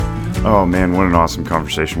Oh man, what an awesome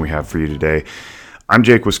conversation we have for you today. I'm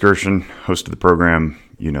Jake Wiskerson, host of the program.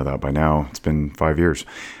 You know that by now. It's been 5 years.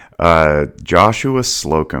 Joshua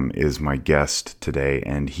Slocum is my guest today,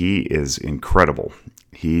 and he is incredible.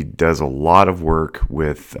 He does a lot of work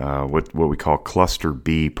with what we call cluster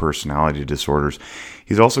B personality disorders.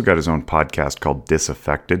 He's also got his own podcast called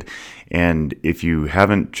Disaffected. And if you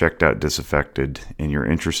haven't checked out Disaffected and you're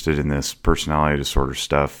interested in this personality disorder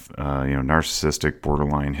stuff, narcissistic,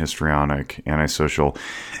 borderline, histrionic, antisocial,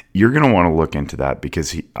 you're going to want to look into that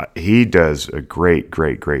because he does a great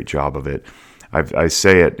job of it. I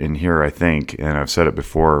say it in here, I think, and I've said it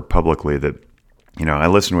before publicly that, I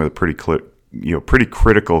listen with a pretty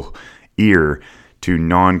critical ear to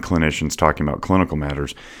non-clinicians talking about clinical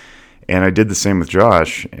matters. And I did the same with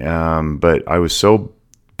Josh, but I was so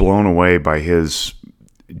blown away by his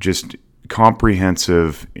just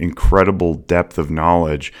comprehensive, incredible depth of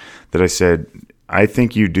knowledge that I said, I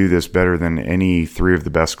think you do this better than any three of the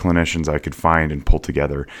best clinicians I could find and pull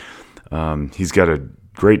together. He's got a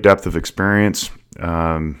great depth of experience.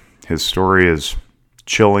 His story is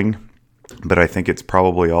chilling, but I think it's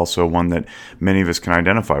probably also one that many of us can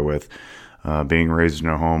identify with. Being raised in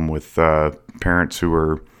a home with parents who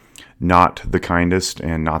are not the kindest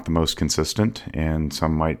and not the most consistent, and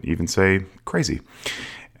some might even say crazy.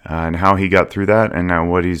 And how he got through that, and now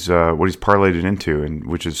what he's parlayed it into, and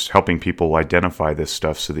which is helping people identify this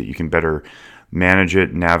stuff so that you can better manage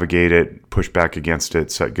it, navigate it, push back against it,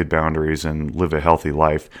 set good boundaries, and live a healthy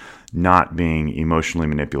life, not being emotionally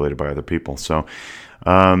manipulated by other people. So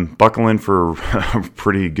buckle in for a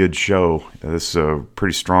pretty good show. This is a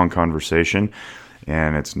pretty strong conversation,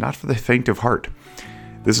 and it's not for the faint of heart.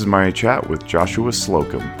 This is my chat with Joshua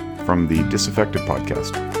Slocum from the Disaffected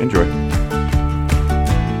podcast. Enjoy.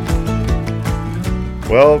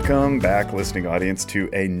 Welcome back, listening audience, to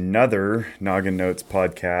another Noggin Notes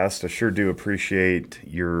podcast. I sure do appreciate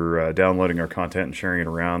your downloading our content and sharing it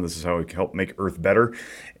around. This is how we can help make Earth better.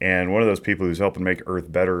 And one of those people who's helping make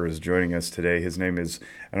Earth better is joining us today. His name is,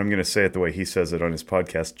 and I'm going to say it the way he says it on his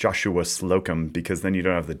podcast, Joshua Slocum, because then you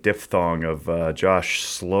don't have the diphthong of Josh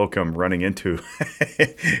Slocum running into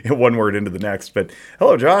one word into the next. But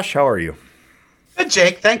hello, Josh. How are you? Good,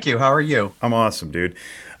 Jake. Thank you. How are you? I'm awesome, dude.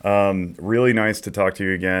 Really nice to talk to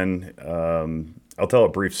you again. I'll tell a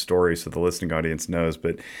brief story so the listening audience knows,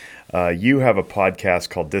 but you have a podcast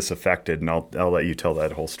called Disaffected, and I'll let you tell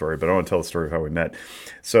that whole story, but I want to tell the story of how we met.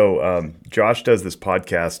 So Josh does this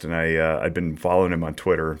podcast, and I've been following him on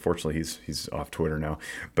Twitter. Unfortunately, he's off Twitter now,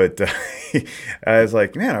 but I was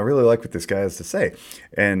like, man, I really like what this guy has to say.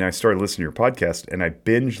 And I started listening to your podcast, and I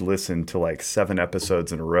binge listened to like 7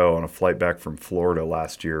 episodes in a row on a flight back from Florida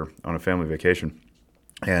last year on a family vacation.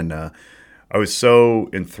 And I was so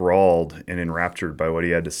enthralled and enraptured by what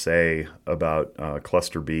he had to say about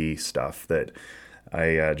cluster B stuff that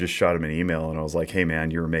I just shot him an email, and I was like, hey,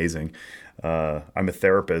 man, you're amazing. I'm a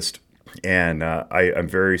therapist, and I'm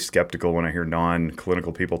very skeptical when I hear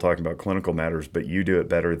non-clinical people talking about clinical matters, but you do it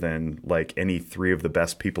better than like any 3 of the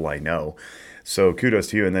best people I know. So kudos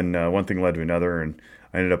to you. And then one thing led to another, and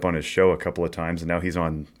I ended up on his show a couple of times, and now he's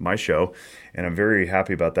on my show, and I'm very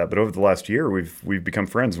happy about that. But over the last year, we've become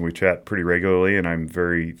friends, and we chat pretty regularly, and I'm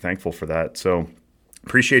very thankful for that. So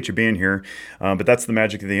appreciate you being here. But that's the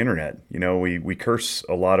magic of the internet. We curse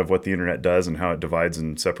a lot of what the internet does and how it divides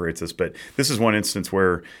and separates us. But this is one instance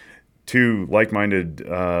where 2 like-minded,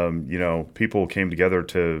 people came together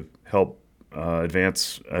to help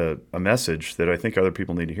advance a message that I think other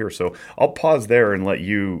people need to hear. So I'll pause there and let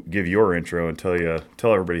you give your intro and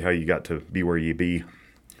tell everybody how you got to be where you be.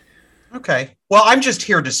 Okay. Well, I'm just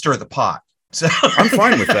here to stir the pot. So I'm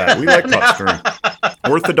fine with that. We like pot stirring.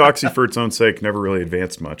 Orthodoxy for its own sake never really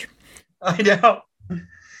advanced much. I know.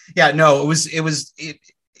 Yeah, no, it was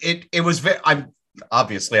very, I'm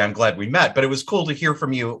glad we met, but it was cool to hear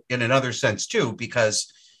from you in another sense too,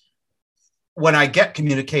 because when I get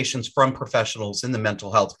communications from professionals in the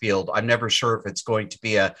mental health field, I'm never sure if it's going to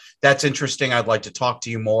be that's interesting, I'd like to talk to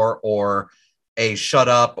you more, or a shut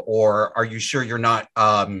up, or are you sure you're not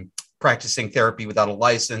practicing therapy without a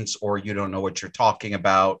license, or you don't know what you're talking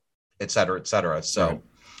about, et cetera, et cetera. So right.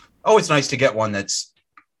 Always nice to get one that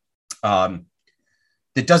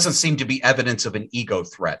doesn't seem to be evidence of an ego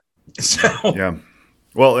threat. So yeah.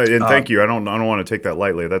 Well, and thank you. I don't want to take that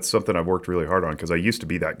lightly. That's something I've worked really hard on, because I used to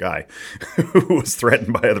be that guy who was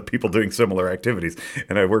threatened by other people doing similar activities,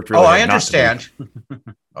 and I worked really hard. I understand.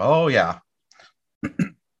 Oh yeah.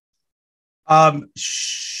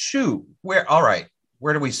 Shoot. All right.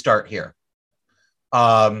 Where do we start here?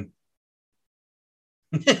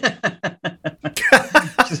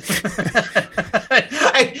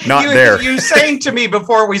 Not there. You saying to me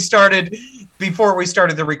before we started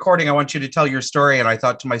the recording, I want you to tell your story, and I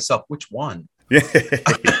thought to myself, which one? Yeah.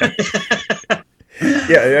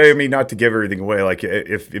 Yeah, I mean, not to give everything away. Like,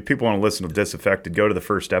 if people want to listen to Disaffected, go to the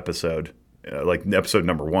first episode, like episode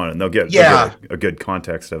number 1, and they'll get a good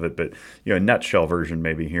context of it. But nutshell version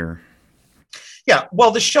maybe here. Yeah,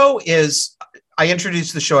 well, the show is. I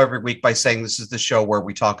introduce the show every week by saying this is the show where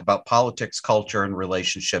we talk about politics, culture, and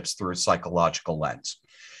relationships through a psychological lens.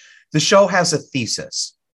 The show has a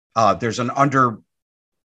thesis. Well,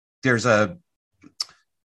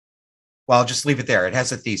 I'll just leave it there. It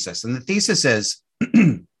has a thesis. And the thesis is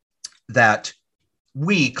that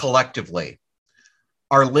we collectively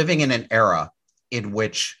are living in an era in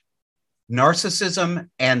which narcissism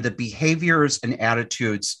and the behaviors and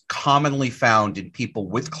attitudes commonly found in people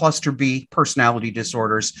with cluster B personality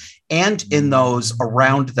disorders and in those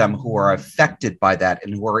around them who are affected by that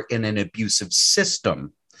and who are in an abusive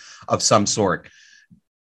system of some sort,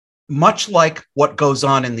 much like what goes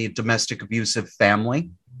on in the domestic abusive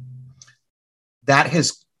family, that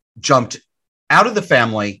has jumped out of the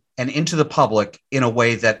family and into the public in a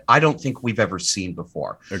way that I don't think we've ever seen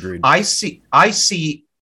before. Agreed. I see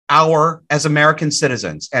as American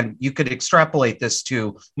citizens, and you could extrapolate this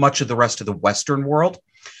to much of the rest of the Western world,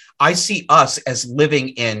 I see us as living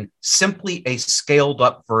in simply a scaled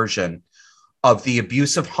up version of the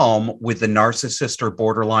abusive home with the narcissist or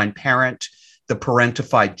borderline parent, the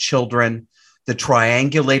parentified children, the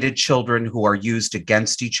triangulated children who are used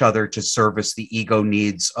against each other to service the ego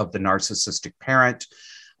needs of the narcissistic parent.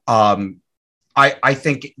 I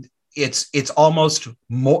think it's almost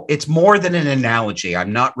more, it's more than an analogy.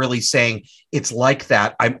 I'm not really saying it's like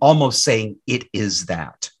that. I'm almost saying it is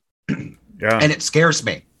that. Yeah. And it scares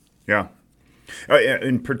me. Yeah.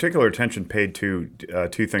 In particular, attention paid to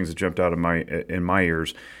two things that jumped out of in my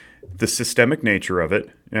ears. The systemic nature of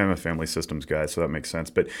it. Yeah, I'm a family systems guy, so that makes sense.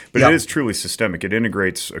 But It is truly systemic. It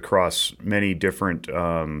integrates across many different,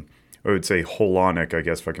 I would say holonic, I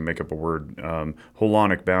guess if I can make up a word,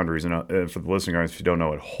 holonic boundaries. And for the listening audience, if you don't know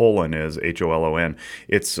what holon is, HOLON,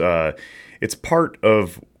 it's part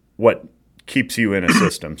of what keeps you in a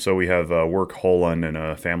system. So we have a work holon and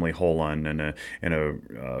a family holon and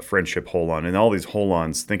a friendship holon, and all these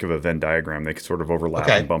holons. Think of a Venn diagram; they sort of overlap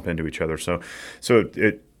and bump into each other. So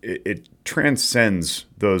it transcends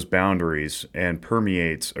those boundaries and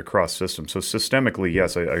permeates across systems. So systemically,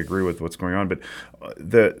 yes, I agree with what's going on. But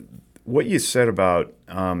what you said about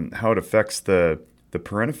how it affects the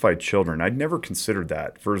parentified children, I'd never considered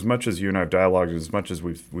that. For as much as you and I have dialogued, as much as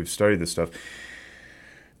we've studied this stuff,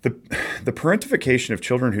 the parentification of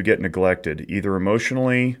children who get neglected, either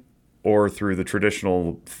emotionally or through the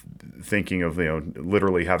traditional thinking of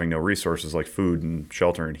literally having no resources like food and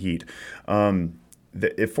shelter and heat.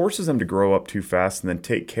 It forces them to grow up too fast and then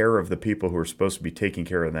take care of the people who are supposed to be taking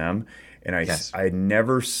care of them. And I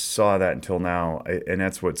never saw that until now, and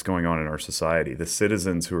that's what's going on in our society. The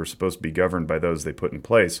citizens who are supposed to be governed by those they put in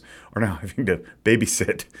place are now having to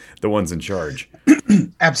babysit the ones in charge.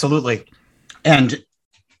 Absolutely. And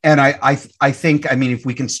I think, I mean, if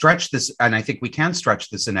we can stretch this, and I think we can stretch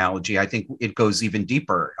this analogy, I think it goes even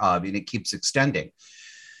deeper, and it keeps extending.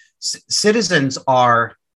 Citizens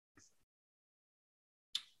are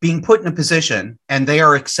being put in a position, and they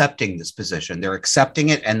are accepting this position. They're accepting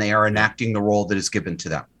it, and they are enacting the role that is given to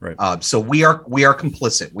them. Right. So we are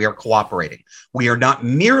complicit. We are cooperating. We are not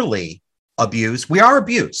merely abused. We are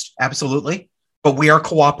abused, absolutely, but we are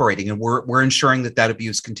cooperating, and we're ensuring that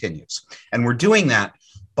abuse continues. And we're doing that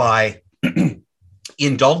by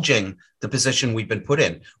indulging the position we've been put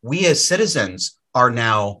in. We as citizens are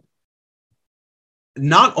now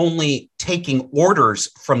not only taking orders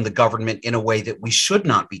from the government in a way that we should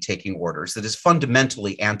not be taking orders, that is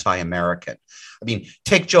fundamentally anti-American. I mean,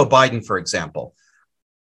 take Joe Biden, for example.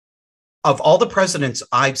 Of all the presidents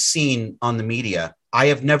I've seen on the media, I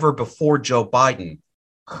have never before Joe Biden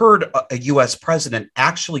heard a US president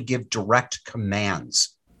actually give direct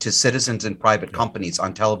commands to citizens and private companies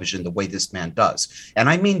on television the way this man does. And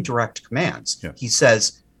I mean direct commands. Yeah. He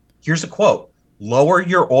says, here's a quote, "Lower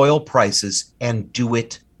your oil prices and do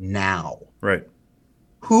it now." Right.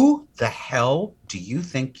 Who the hell do you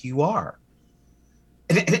think you are?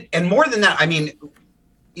 And more than that, I mean,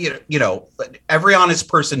 you know, every honest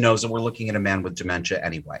person knows that we're looking at a man with dementia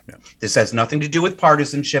anyway. Yeah. This has nothing to do with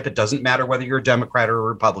partisanship. It doesn't matter whether you're a Democrat or a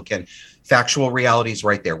Republican. Factual reality is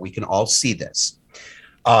right there. We can all see this.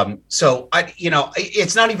 So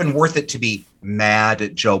it's not even worth it to be mad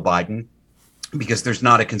at Joe Biden, because there's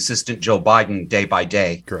not a consistent Joe Biden day by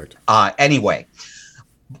day. Correct. Anyway,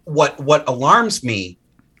 what alarms me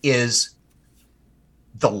is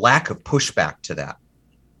the lack of pushback to that.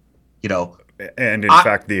 You know, And in I,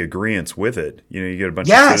 fact, the agreeance with it, you get a bunch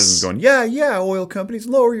of citizens yes, going, yeah, yeah, oil companies,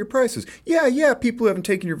 lower your prices. Yeah, yeah, people who haven't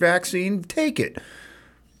taken your vaccine, take it.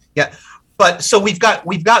 yeah. But so we've got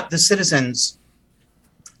the citizens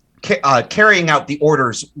carrying out the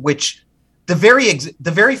orders, which the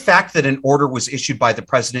very fact that an order was issued by the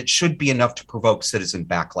president should be enough to provoke citizen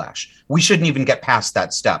backlash. We shouldn't even get past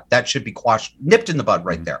that step. That should be quashed, nipped in the bud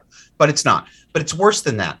right there. But it's not. But it's worse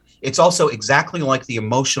than that. It's also exactly like the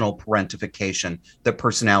emotional parentification that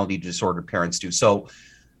personality disorder parents do. So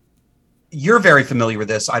you're very familiar with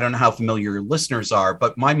this. I don't know how familiar your listeners are,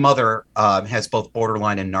 but my mother has both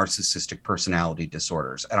borderline and narcissistic personality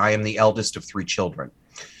disorders, and I am the eldest of three children.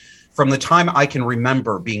 From the time I can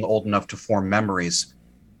remember being old enough to form memories,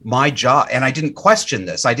 my job, and I didn't question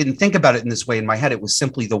this, I didn't think about it in this way in my head. It was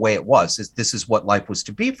simply the way it was. This is what life was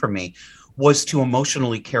to be for me, was to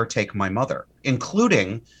emotionally caretake my mother,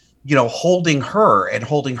 including, holding her and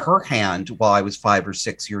holding her hand while I was 5 or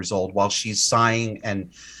 6 years old, while she's sighing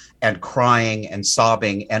and crying and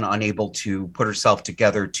sobbing and unable to put herself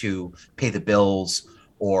together to pay the bills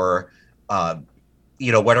or,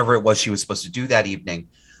 whatever it was she was supposed to do that evening.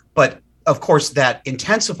 But of course, that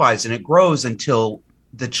intensifies and it grows until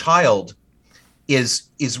the child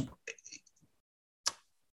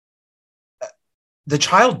the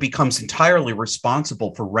child becomes entirely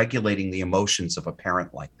responsible for regulating the emotions of a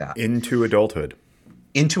parent like that. Into adulthood.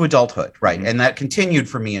 Right. Mm-hmm. And that continued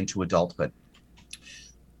for me into adulthood.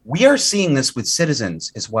 We are seeing this with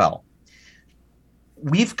citizens as well.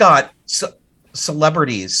 We've got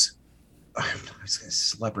celebrities.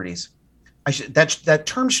 That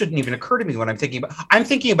term shouldn't even occur to me when I'm thinking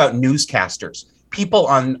about newscasters, people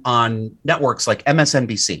on networks like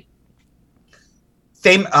MSNBC,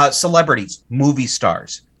 celebrities, movie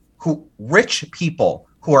stars, rich people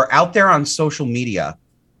who are out there on social media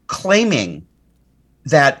claiming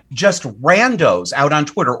that just randos out on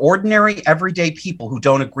Twitter, ordinary, everyday people who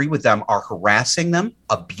don't agree with them, are harassing them,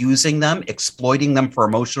 abusing them, exploiting them for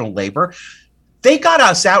emotional labor. They got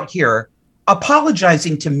us out here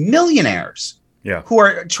apologizing to millionaires who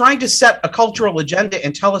are trying to set a cultural agenda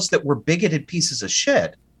and tell us that we're bigoted pieces of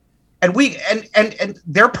shit. And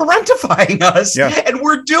they're parentifying us, and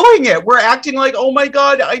we're doing it. We're acting like, oh my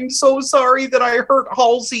God, I'm so sorry that I hurt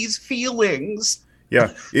Halsey's feelings.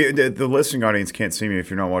 Yeah, the listening audience can't see me if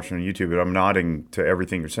you're not watching on YouTube, but I'm nodding to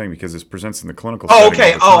everything you're saying because this presents in the clinical setting. Oh,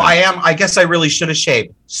 okay. Oh, I am. I guess I really should have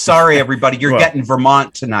shaved. Sorry, everybody. You're getting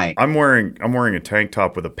Vermont tonight. I'm wearing a tank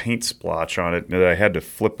top with a paint splotch on it that I had to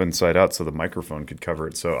flip inside out so the microphone could cover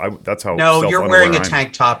it. So that's how. No, you're wearing a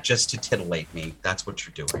tank top just to titillate me. That's what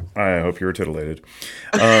you're doing. I hope you're titillated.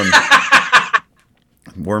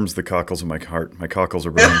 Warms the cockles of my heart. My cockles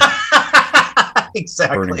are burning.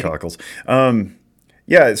 Exactly. Burning cockles.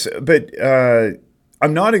 Yes, but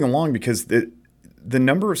I'm nodding along because the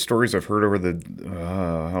number of stories I've heard over the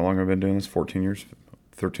how long have I been doing this? 14 years,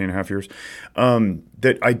 13 and a half years,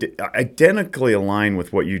 that identically align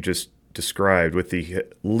with what you just described with the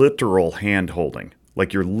literal hand holding.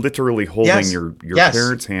 Like you're literally holding your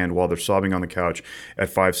parents' hand while they're sobbing on the couch at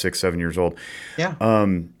 5, 6, 7 years old. Yeah.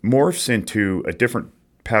 Morphs into a different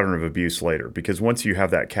pattern of abuse later because once you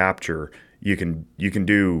have that capture, you can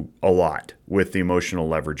do a lot with the emotional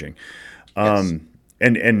leveraging.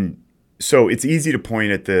 And so it's easy to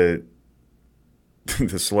point at the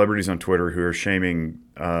celebrities on Twitter who are shaming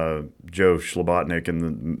Joe Schlabotnik in the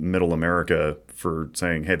middle America for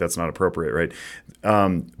saying, hey, that's not appropriate, right?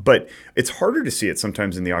 But it's harder to see it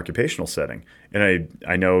sometimes in the occupational setting. And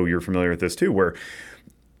I know you're familiar with this too, where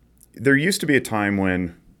there used to be a time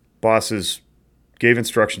when bosses gave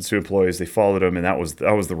instructions to employees, they followed them, and that was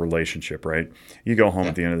the relationship, right? You go home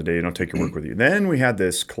at the end of the day, you don't take your work with you. Then we had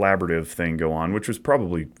this collaborative thing go on, which was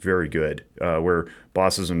probably very good, where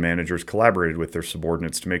bosses and managers collaborated with their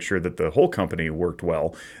subordinates to make sure that the whole company worked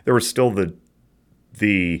well. There was still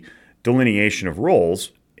the delineation of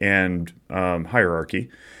roles and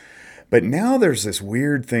hierarchy. But now there's this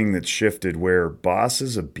weird thing that's shifted where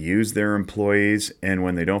bosses abuse their employees, and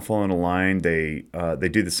when they don't fall into line, they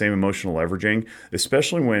do the same emotional leveraging,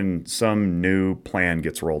 especially when some new plan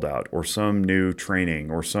gets rolled out or some new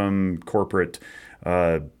training or some corporate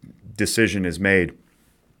decision is made.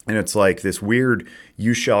 And it's like this weird,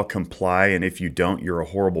 you shall comply, and if you don't, you're a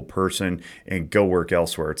horrible person, and go work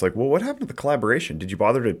elsewhere. It's like, well, what happened to the collaboration? Did you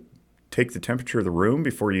bother to take the temperature of the room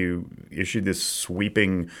before you issued this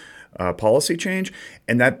sweeping policy change?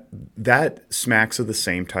 And that smacks of the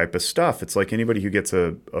same type of stuff. It's like anybody who gets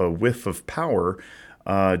a whiff of power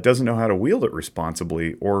doesn't know how to wield it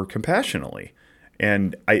responsibly or compassionately.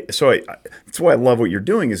 And that's why I love what you're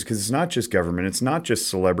doing, is because it's not just government, it's not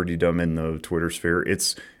just celebritydom in the Twitter sphere.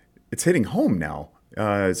 It's it's hitting home now.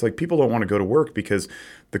 It's like people don't want to go to work because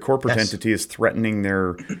the corporate entity is threatening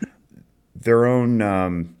their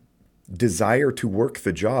own desire to work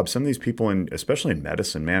the job. Some of these people, especially in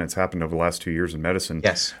medicine, man, it's happened over the last 2 years in medicine.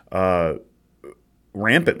 Yes.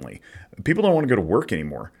 Rampantly. People don't want to go to work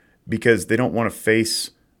anymore because they don't want to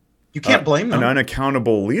face you can't blame them. An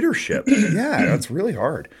unaccountable leadership. Yeah, that's really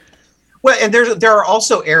hard. Well, and there are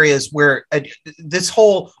also areas where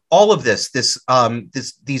all of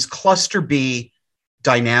these cluster B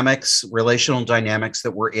dynamics, relational dynamics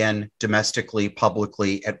that we're in domestically,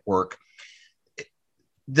 publicly, at work.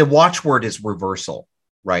 The watchword is reversal,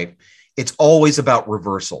 right? It's always about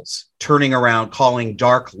reversals, turning around, calling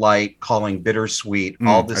dark light, calling bittersweet,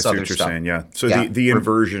 all this other stuff. Saying, yeah. So the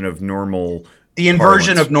inversion of normal. The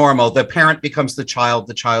inversion of normal. The parent becomes the child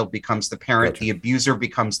becomes the parent, Gotcha. The abuser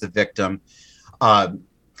becomes the victim.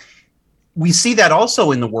 We see that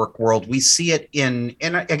also in the work world. We see it and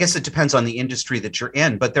I guess it depends on the industry that you're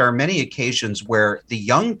in, but there are many occasions where the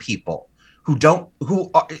young people who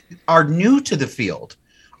are new to the field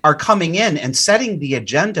are coming in and setting the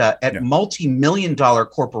agenda at multi-million-dollar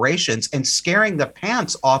corporations and scaring the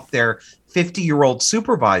pants off their 50-year-old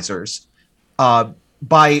supervisors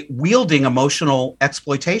by wielding emotional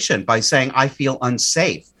exploitation, by saying, I feel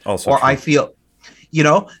unsafe, also or true. I feel,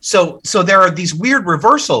 so there are these weird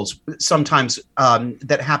reversals sometimes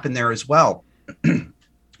that happen there as well.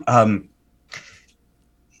 I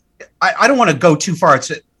don't want to go too far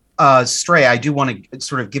stray. I do want to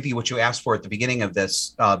sort of give you what you asked for at the beginning of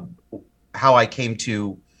this, how I came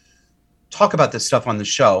to talk about this stuff on the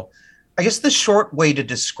show. I guess the short way to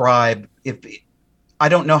describe, I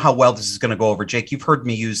don't know how well this is going to go over. Jake, you've heard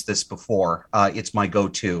me use this before. It's my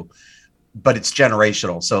go-to, but it's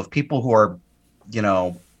generational. So if people who are,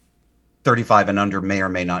 35 and under may or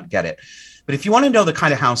may not get it. But if you want to know the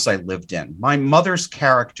kind of house I lived in, my mother's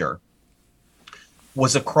character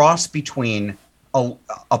was a cross between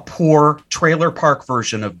a poor trailer park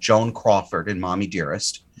version of Joan Crawford in Mommy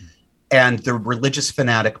Dearest and the religious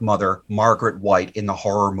fanatic mother, Margaret White, in the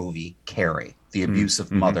horror movie Carrie, the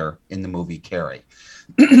abusive mother in the movie Carrie.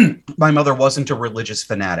 My mother wasn't a religious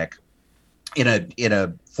fanatic in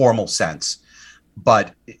a formal sense,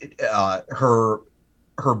 but her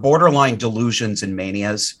borderline delusions and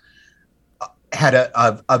manias had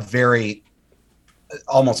a very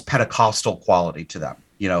almost Pentecostal quality to them.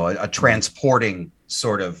 A transporting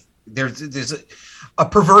sort of, there's a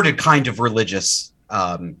perverted kind of religious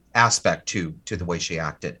aspect to the way she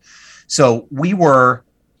acted. So we are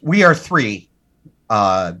three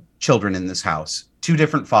children in this house, two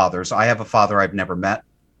different fathers. I have a father I've never met,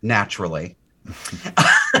 naturally.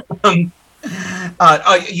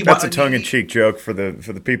 That's a tongue-in-cheek joke for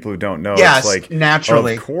the people who don't know. Yes, it's like,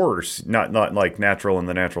 naturally. Of course, not like natural in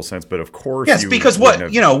the natural sense, but of course. Yes, because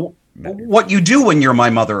what you do when you're my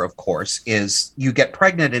mother, of course, is you get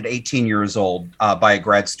pregnant at 18 years old by a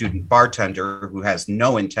grad student bartender who has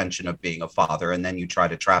no intention of being a father, and then you try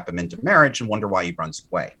to trap him into marriage and wonder why he runs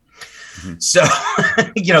away. Mm-hmm. So,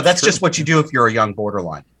 that's just what you do if you're a young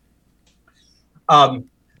borderline.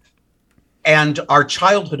 And our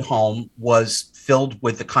childhood home was filled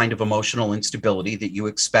with the kind of emotional instability that you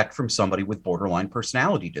expect from somebody with borderline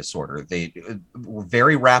personality disorder. They were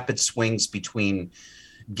very rapid swings between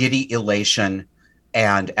giddy elation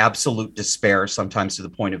and absolute despair, sometimes to the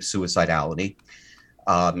point of suicidality.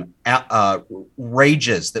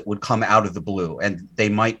 Rages that would come out of the blue, and they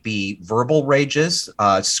might be verbal rages,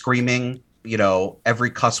 screaming, every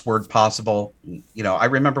cuss word possible. I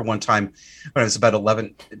remember one time when I was about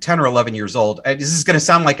 10 or 11 years old. This is going to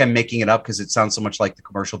sound like I'm making it up because it sounds so much like the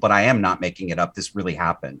commercial, but I am not making it up. This really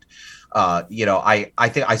happened. I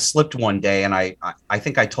think I slipped one day, and I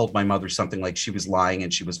think I told my mother something like she was lying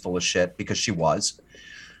and she was full of shit, because she was.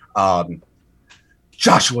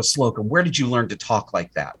 Joshua Slocum, where did you learn to talk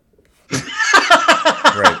like that?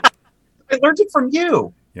 Right. I learned it from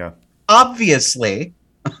you. Yeah. Obviously.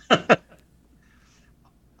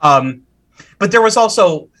 But there was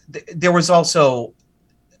also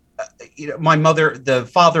my mother, the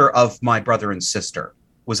father of my brother and sister,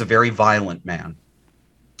 was a very violent man.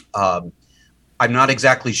 I'm not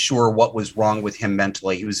exactly sure what was wrong with him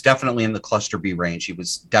mentally. He was definitely in the cluster B range. He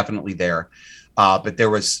was definitely there. But there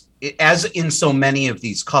was, as in so many of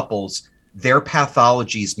these couples, their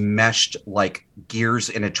pathologies meshed like gears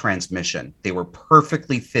in a transmission. They were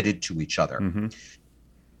perfectly fitted to each other.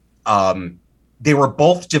 Mm-hmm. They were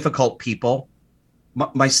both difficult people.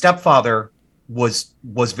 My stepfather was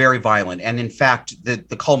very violent, and in fact,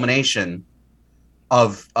 the culmination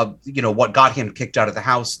of what got him kicked out of the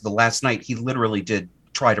house the last night, he literally did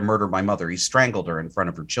try to murder my mother. He strangled her in front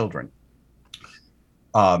of her children.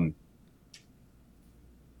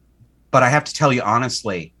 But I have to tell you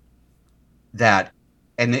honestly that,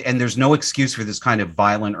 and there's no excuse for this kind of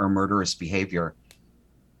violent or murderous behavior.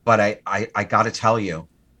 But I got to tell you,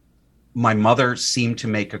 my mother seemed to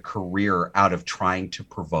make a career out of trying to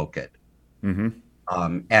provoke it. Mm-hmm.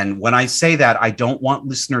 And when I say that, I don't want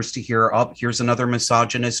listeners to hear, oh, here's another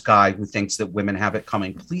misogynist guy who thinks that women have it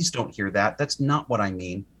coming. Please don't hear that. That's not what I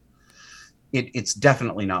mean. It's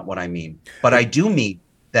definitely not what I mean. But I do mean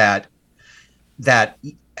that,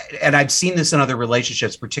 and I've seen this in other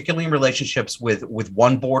relationships, particularly in relationships with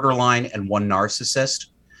one borderline and one narcissist.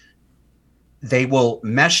 They will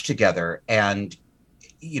mesh together, and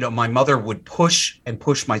my mother would push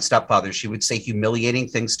my stepfather. She would say humiliating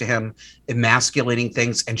things to him, emasculating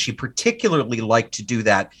things, and she particularly liked to do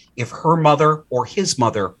that if her mother or his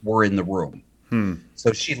mother were in the room.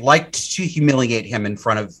 So she liked to humiliate him in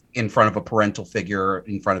front of a parental figure,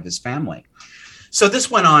 in front of his family. So this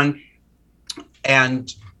went on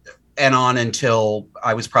and on until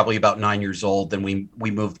I was probably about 9 years old. Then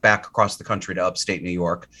we moved back across the country to upstate New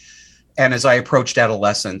York. And as I approached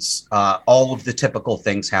adolescence, all of the typical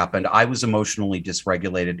things happened. I was emotionally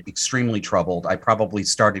dysregulated, extremely troubled. I probably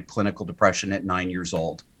started clinical depression at 9 years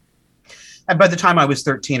old. And by the time I was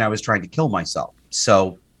 13, I was trying to kill myself.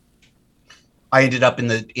 So I ended up in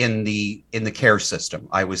the care system.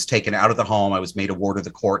 I was taken out of the home. I was made a ward of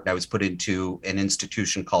the court, and I was put into an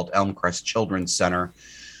institution called Elmcrest Children's Center,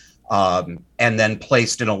 and then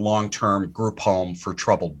placed in a long-term group home for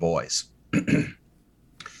troubled boys.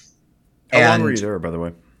 How long were you there, by the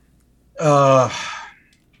way?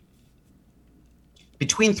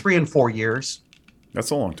 Between 3 and 4 years.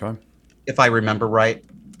 That's a long time, if I remember right.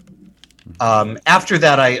 After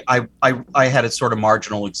that, I had a sort of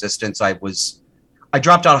marginal existence. I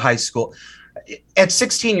dropped out of high school at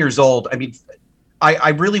 16 years old. I mean,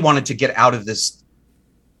 I really wanted to get out of this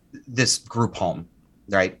group home,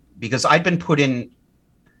 right? Because I'd been put into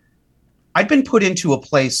a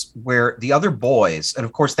place where the other boys, and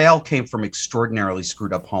of course they all came from extraordinarily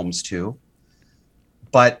screwed up homes too,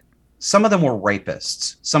 but some of them were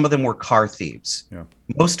rapists. Some of them were car thieves. Yeah.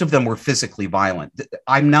 Most of them were physically violent.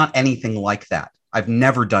 I'm not anything like that. I've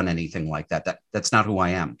never done anything like that. That's not who I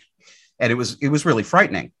am. And it was really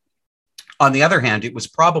frightening. On the other hand, it was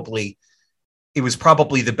probably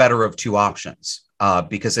the better of two options,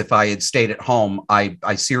 because if I had stayed at home,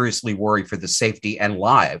 I seriously worry for the safety and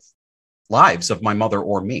lives of my mother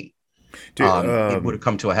or me. Dude, it would have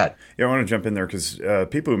come to a head. Yeah, I want to jump in there because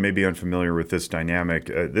people who may be unfamiliar with this dynamic,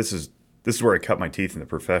 this is where I cut my teeth in the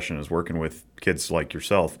profession, is working with kids like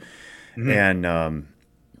yourself. Mm-hmm. And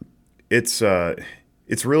it's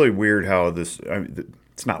really weird how this.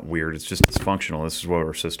 It's not weird. It's just dysfunctional. This is what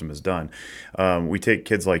our system has done. We take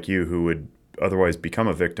kids like you who would otherwise become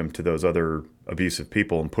a victim to those other abusive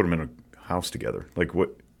people and put them in a house together. Like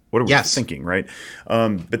what are we thinking, right?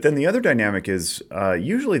 But then the other dynamic is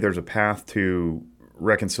usually there's a path to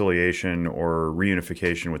reconciliation or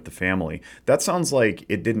reunification with the family. That sounds like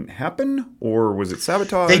it didn't happen, or was it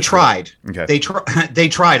sabotage? They tried. Okay. They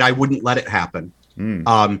tried. I wouldn't let it happen.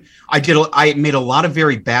 I made a lot of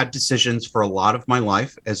very bad decisions for a lot of my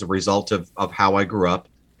life as a result of how I grew up,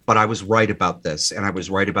 but I was right about this, and I was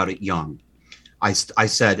right about it young. I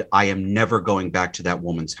said, I am never going back to that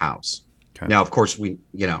woman's house. Okay. Now, of course,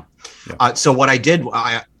 so what I did,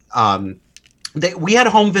 we had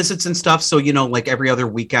home visits and stuff. So, like every other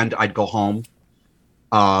weekend I'd go home.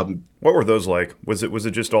 What were those like? Was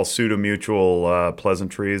it just all pseudo-mutual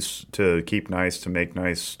pleasantries to keep nice, to make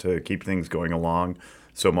nice, to keep things going along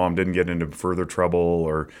so mom didn't get into further trouble,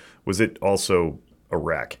 or was it also a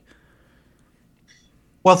wreck?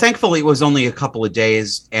 Well, thankfully it was only a couple of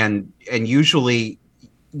days, and usually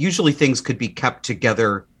things could be kept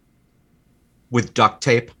together with duct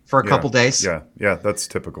tape for a couple days. Yeah, that's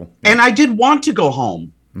typical. Yeah. And I did want to go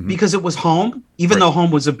home because it was home, even though home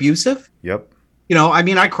was abusive. Yep.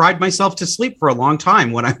 I cried myself to sleep for a long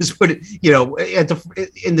time when I was put,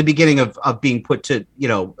 in the beginning of being put in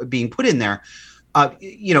there.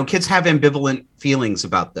 Kids have ambivalent feelings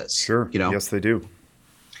about this. Sure. Yes, they do.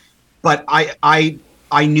 But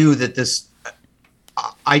I knew that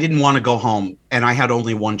I didn't want to go home, and I had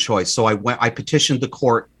only one choice. So I petitioned the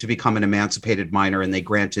court to become an emancipated minor, and they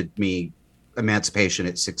granted me emancipation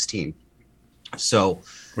at 16. So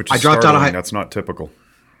which is I dropped out of high. That's not typical.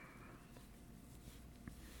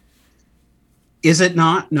 Is it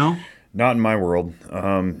not? No. Not in my world.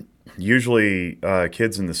 Usually,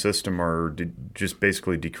 kids in the system are just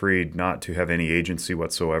basically decreed not to have any agency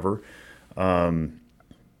whatsoever.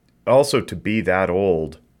 Also, to be that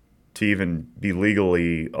old, to even be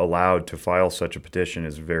legally allowed to file such a petition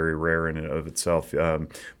is very rare in and of itself.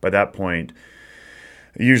 By that point,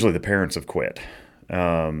 Usually the parents have quit.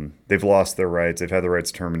 They've lost their rights. They've had their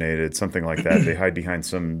rights terminated, something like that. They hide behind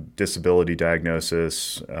some disability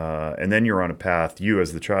diagnosis. And then you're on a path, you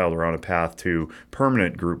as the child are on a path to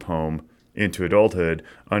permanent group home into adulthood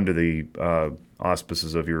under the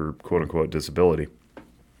auspices of your quote unquote disability.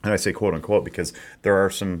 And I say quote unquote because there are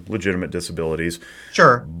some legitimate disabilities,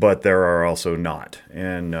 Sure, but there are also not.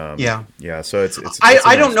 And yeah. So it's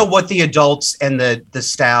I don't know what the adults and the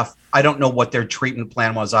staff. I don't know what their treatment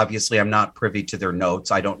plan was. Obviously, I'm not privy to their notes.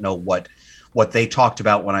 I don't know what they talked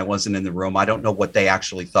about when I wasn't in the room. I don't know what they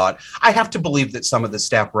actually thought. I have to believe that some of the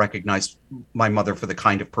staff recognized my mother for the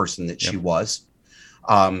kind of person that she was.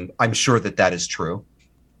 I'm sure that is true.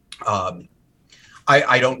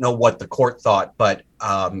 I don't know what the court thought, but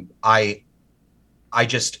I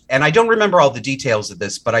just, and I don't remember all the details of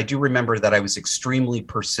this, but I do remember that I was extremely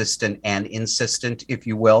persistent and insistent, if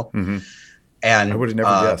you will. Mm-hmm. And I would have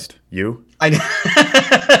never guessed. You?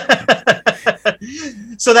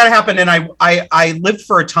 So that happened, and I lived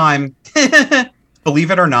for a time,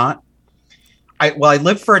 believe it or not. I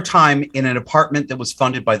lived for a time in an apartment that was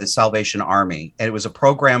funded by the Salvation Army, and it was a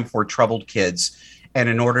program for troubled kids. And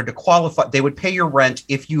in order to qualify, they would pay your rent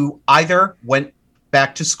if you either went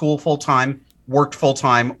back to school full time, worked full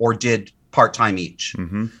time, or did part time each.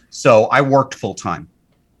 Mm-hmm. So I worked full time,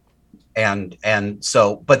 and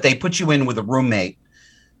so, but they put you in with a roommate,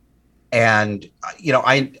 and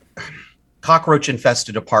cockroach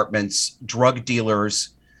infested apartments, drug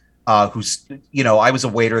dealers, who's I was a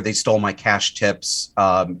waiter. They stole my cash tips.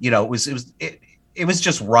 It was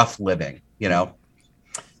just rough living.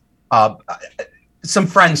 Some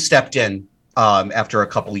friends stepped in after a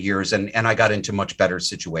couple of years, and I got into much better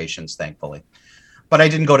situations, thankfully. But I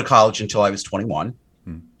didn't go to college until I was 21.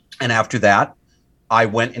 And after that, I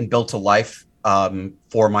went and built a life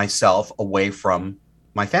for myself away from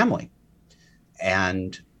my family.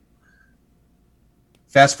 And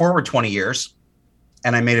fast forward 20 years,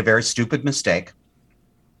 and I made a very stupid mistake.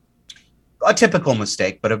 A typical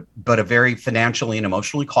mistake, but a very financially and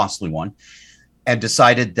emotionally costly one, and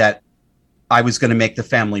decided that I was going to make the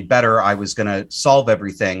family better. I was going to solve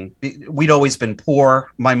everything. We'd always been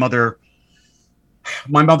poor. My mother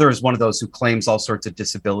is one of those who claims all sorts of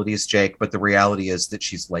disabilities, Jake, but the reality is that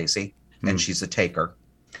she's lazy and she's a taker.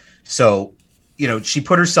 So, she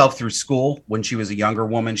put herself through school when she was a younger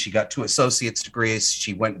woman. She got 2 associate's degrees.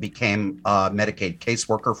 She went and became a Medicaid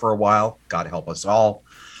caseworker for a while. God help us all.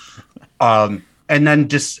 And then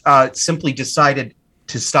just simply decided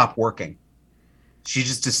to stop working. She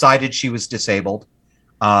just decided she was disabled.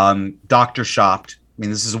 Doctor shopped. I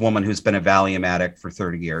mean, this is a woman who's been a Valium addict for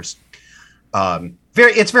 30 years.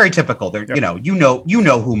 It's very typical. Yep. You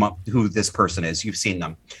know who this person is. You've seen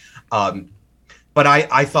them. But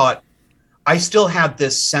I thought I still had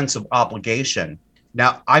this sense of obligation.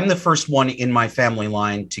 Now, I'm the first one in my family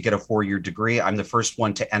line to get a 4-year degree. I'm the first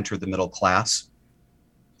one to enter the middle class.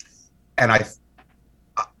 And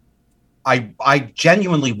I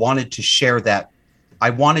genuinely wanted to share that. I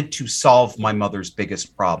wanted to solve my mother's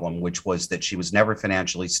biggest problem, which was that she was never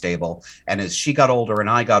financially stable. And as she got older and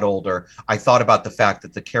I got older, I thought about the fact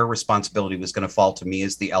that the care responsibility was going to fall to me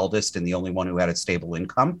as the eldest and the only one who had a stable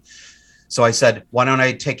income. So I said, why don't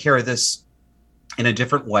I take care of this in a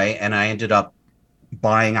different way? And I ended up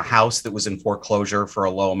buying a house that was in foreclosure for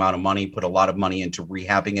a low amount of money, put a lot of money into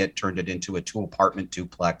rehabbing it, turned it into a 2-apartment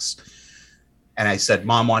duplex. And I said,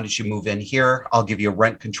 Mom, why don't you move in here? I'll give you a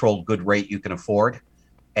rent-controlled good rate you can afford,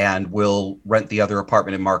 and we'll rent the other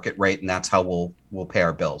apartment at market rate, and that's how we'll pay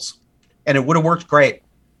our bills. And it would have worked great.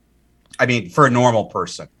 I mean, for a normal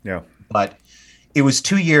person. Yeah. But it was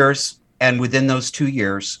 2 years, and within those 2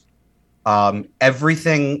 years,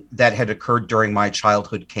 everything that had occurred during my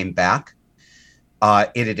childhood came back.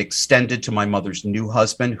 It had extended to my mother's new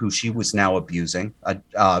husband, who she was now abusing,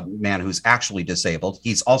 a man who's actually disabled.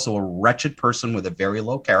 He's also a wretched person with a very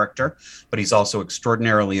low character, but he's also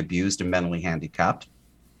extraordinarily abused and mentally handicapped.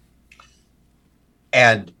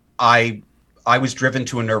 And I was driven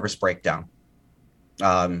to a nervous breakdown.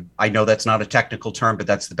 I know that's not a technical term, but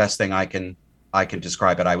that's the best thing I can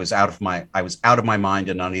describe it. I was out of my mind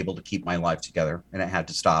and unable to keep my life together, and it had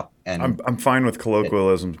to stop. And I'm fine with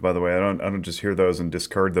colloquialisms, by the way. I don't just hear those and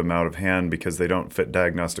discard them out of hand because they don't fit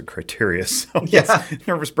diagnostic criteria. So yeah,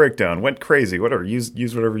 nervous breakdown, went crazy, whatever. Use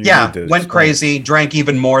whatever you need to. Yeah, went crazy, drank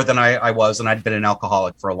even more than I was, and I'd been an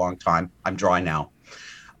alcoholic for a long time. I'm dry now.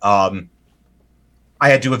 I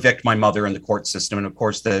had to evict my mother in the court system. And of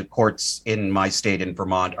course, the courts in my state in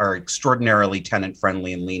Vermont are extraordinarily tenant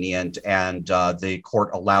friendly and lenient. And the court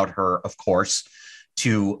allowed her, of course,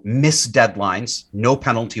 to miss deadlines, no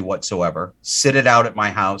penalty whatsoever, sit it out at my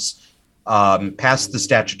house, past the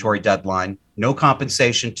statutory deadline, no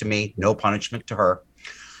compensation to me, no punishment to her.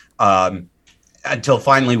 Until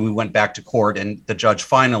finally we went back to court and the judge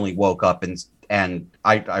finally woke up and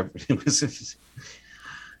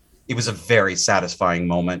it was a very satisfying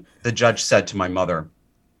moment. The judge said to my mother,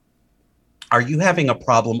 "Are you having a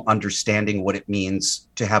problem understanding what it means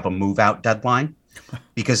to have a move out deadline?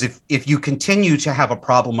 Because if you continue to have a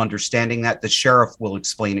problem understanding that, the sheriff will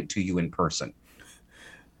explain it to you in person."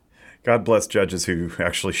 God bless judges who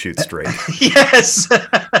actually shoot straight. Yes.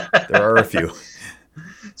 There are a few.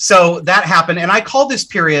 So that happened. And I call this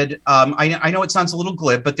period, I know it sounds a little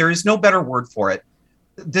glib, but there is no better word for it.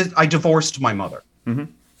 I divorced my mother.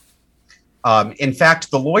 Mm-hmm. In fact,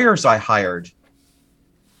 the lawyers I hired,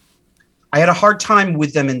 I had a hard time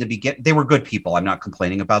with them in the beginning. They were good people. I'm not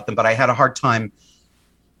complaining about them, but I had a hard time.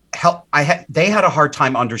 They had a hard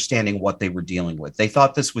time understanding what they were dealing with. They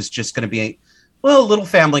thought this was just going to be a little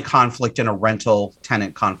family conflict and a rental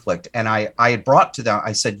tenant conflict. And I had brought to them,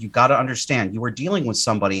 I said, you got to understand, you are dealing with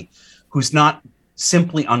somebody who's not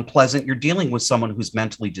simply unpleasant. You're dealing with someone who's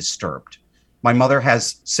mentally disturbed. My mother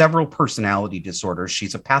has several personality disorders.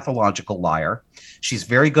 She's a pathological liar. She's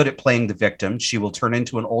very good at playing the victim. She will turn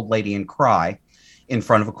into an old lady and cry in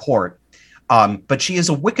front of a court. But she is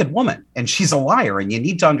a wicked woman and she's a liar. And you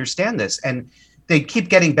need to understand this. And they keep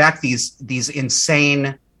getting back these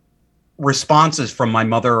insane responses from my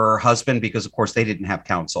mother or her husband, because of course they didn't have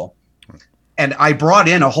counsel. And I brought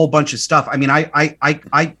in a whole bunch of stuff. I mean,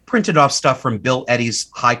 I printed off stuff from Bill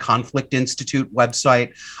Eddy's High Conflict Institute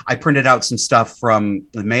website. I printed out some stuff from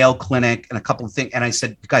the Mayo Clinic and a couple of things. And I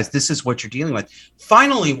said, guys, this is what you're dealing with.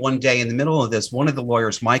 Finally, one day in the middle of this, one of the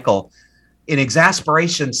lawyers, Michael, in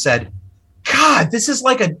exasperation said, "God, this isn't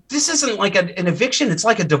like an eviction. It's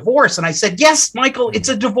like a divorce." And I said, "Yes, Michael, it's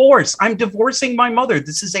a divorce. I'm divorcing my mother.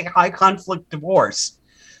 This is a high conflict divorce.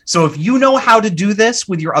 So if you know how to do this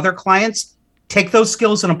with your other clients, take those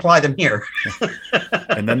skills and apply them here."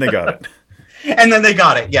 And then they got it. And then they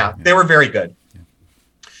got it. Yeah, they were very good.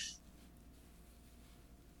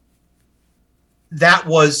 That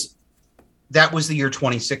was the year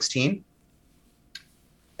 2016.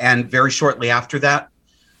 And very shortly after that,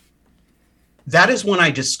 that is when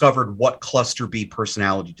I discovered what cluster B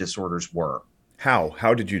personality disorders were. How?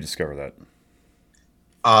 How did you discover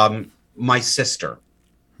that? My sister.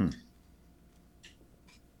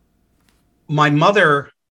 My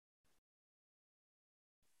mother.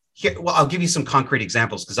 Here, well, I'll give you some concrete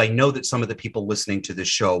examples because I know that some of the people listening to this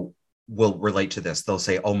show will relate to this. They'll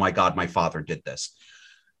say, "Oh my God, my father did this."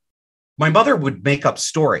 My mother would make up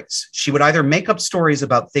stories. She would either make up stories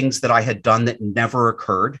about things that I had done that never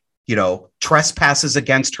occurred, trespasses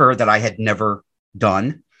against her that I had never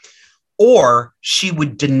done, or she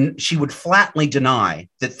would flatly deny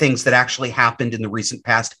that things that actually happened in the recent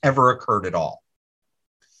past ever occurred at all.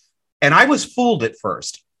 And I was fooled at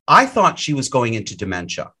first. I thought she was going into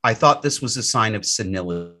dementia. I thought this was a sign of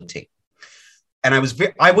senility. And I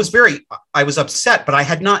was upset, but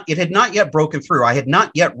it had not yet broken through. I had not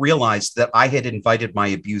yet realized that I had invited my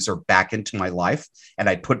abuser back into my life and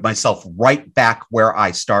I'd put myself right back where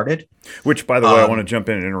I started. Which, by the way, I want to jump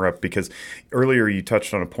in and interrupt because earlier you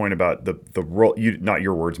touched on a point about the role, not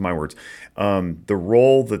your words, my words, the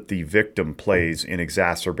role that the victim plays in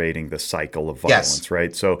exacerbating the cycle of violence, yes.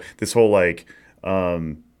 Right? So this whole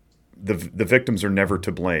the victims are never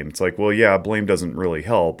to blame. It's like, well, yeah, blame doesn't really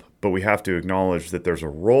help, but we have to acknowledge that there's a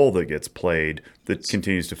role that gets played that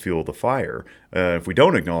continues to fuel the fire. If we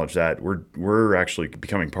don't acknowledge that, we're actually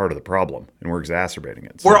becoming part of the problem and we're exacerbating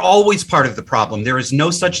it. So, we're always part of the problem. There is no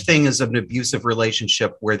such thing as an abusive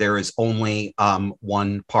relationship where there is only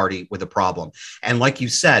one party with a problem. And like you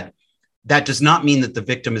said, that does not mean that the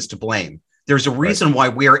victim is to blame. There's a reason why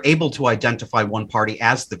we are able to identify one party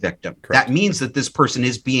as the victim. Correct. That means that this person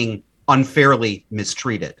is being unfairly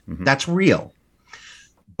mistreated. Mm-hmm. That's real.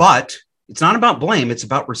 But it's not about blame. It's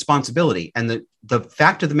about responsibility. And the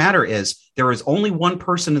fact of the matter is there is only one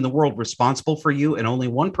person in the world responsible for you and only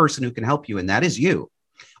one person who can help you. And that is you.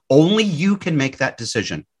 Only you can make that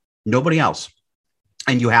decision. Nobody else.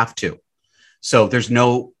 And you have to. So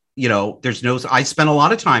I spent a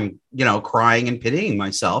lot of time, crying and pitying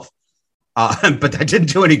myself. But that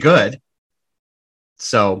didn't do any good.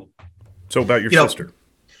 So about your sister.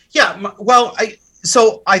 Yeah, well,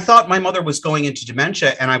 I thought my mother was going into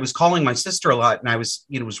dementia, and I was calling my sister a lot, and I was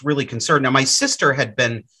really concerned. Now, my sister had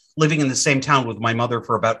been living in the same town with my mother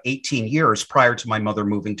for about 18 years prior to my mother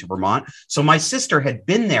moving to Vermont. So my sister had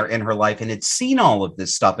been there in her life and had seen all of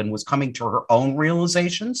this stuff and was coming to her own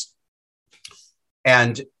realizations.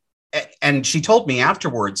 And she told me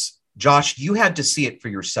afterwards, Josh, you had to see it for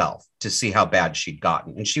yourself to see how bad she'd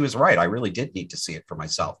gotten. And she was right. I really did need to see it for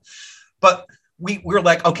myself. But we were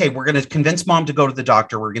like, okay, we're going to convince mom to go to the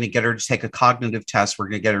doctor. We're going to get her to take a cognitive test. We're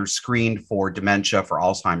going to get her screened for dementia, for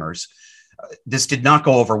Alzheimer's. This did not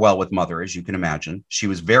go over well with mother, as you can imagine. She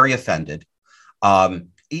was very offended.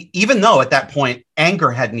 Even though at that point, anger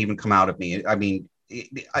hadn't even come out of me. I mean,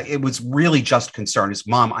 it was really just concern. Is,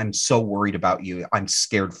 Mom, I'm so worried about you. I'm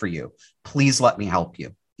scared for you. Please let me help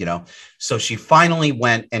you. You know, so she finally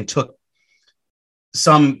went and took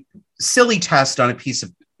some silly test on a piece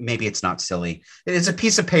of, maybe it's not silly. It's a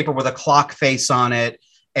piece of paper with a clock face on it.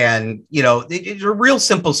 And, you know, it's a real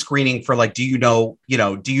simple screening for like, do you know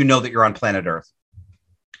that you're on planet Earth?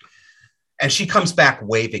 And she comes back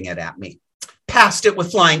waving it at me. Passed it with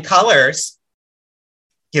flying colors.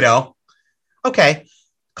 You know, okay,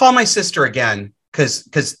 call my sister again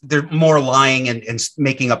because they're more lying and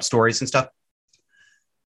making up stories and stuff.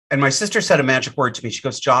 And my sister said a magic word to me. She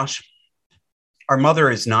goes, Josh, our mother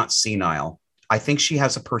is not senile. I think she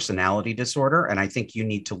has a personality disorder, and I think you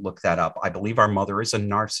need to look that up. I believe our mother is a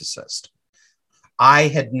narcissist. I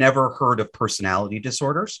had never heard of personality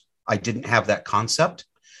disorders. I didn't have that concept.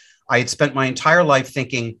 I had spent my entire life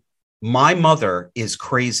thinking my mother is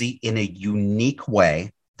crazy in a unique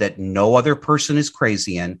way that no other person is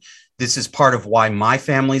crazy in. This is part of why my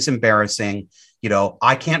family's embarrassing. You know,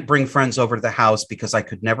 I can't bring friends over to the house because I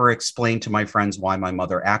could never explain to my friends why my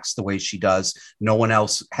mother acts the way she does. No one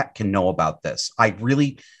else can know about this. I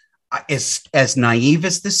really, as naive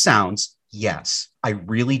as this sounds, yes, I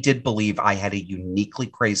really did believe I had a uniquely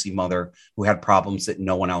crazy mother who had problems that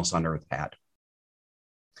no one else on earth had.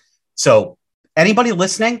 So anybody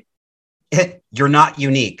listening, you're not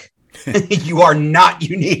unique. You are not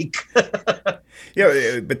unique.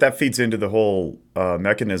 Yeah, but that feeds into the whole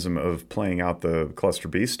mechanism of playing out the cluster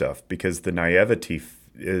B stuff, because the naivety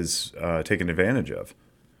is taken advantage of.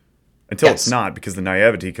 Until it's not, because the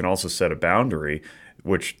naivety can also set a boundary,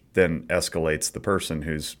 which then escalates the person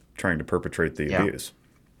who's trying to perpetrate the abuse.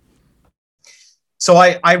 So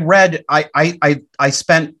I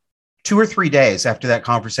spent 2 or 3 days after that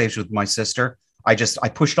conversation with my sister. I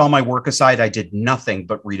pushed all my work aside. I did nothing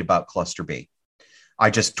but read about cluster B. I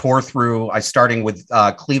just tore through, starting with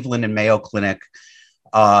Cleveland and Mayo Clinic,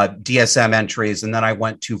 DSM entries. And then I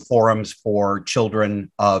went to forums for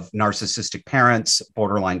children of narcissistic parents,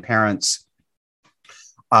 borderline parents.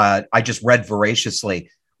 I just read voraciously.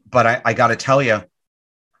 But I got to tell you,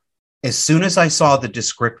 as soon as I saw the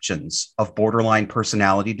descriptions of borderline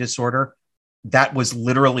personality disorder, that was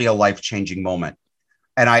literally a life-changing moment.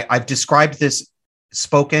 And I've described this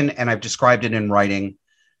spoken, and I've described it in writing.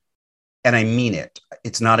 And I mean it.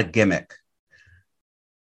 It's not a gimmick.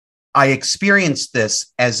 I experienced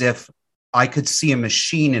this as if I could see a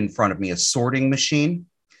machine in front of me, a sorting machine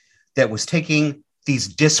that was taking these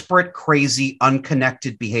disparate, crazy,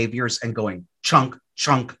 unconnected behaviors and going chunk,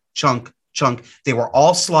 chunk, chunk, chunk. They were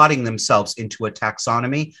all slotting themselves into a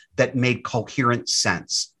taxonomy that made coherent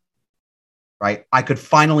sense, right? I could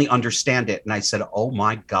finally understand it. And I said, oh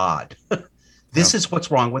my God. This is what's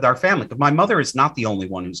wrong with our family. But my mother is not the only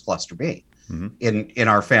one who's cluster B in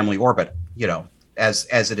our family orbit, you know, as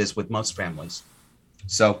it is with most families.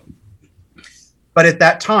 So, but at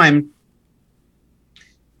that time,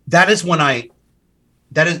 I'm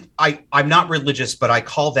not religious, but I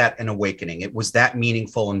call that an awakening. It was that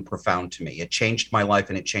meaningful and profound to me. It changed my life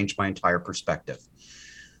and it changed my entire perspective.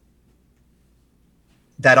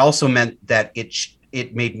 That also meant that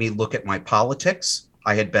it made me look at my politics.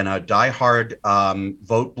 I had been a diehard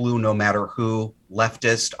vote blue, no matter who,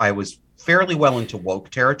 leftist. I was fairly well into woke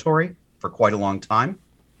territory for quite a long time.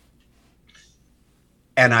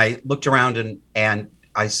 And I looked around and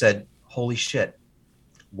I said, holy shit,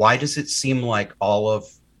 why does it seem like all of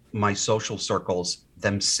my social circles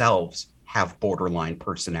themselves have borderline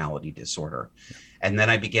personality disorder? And then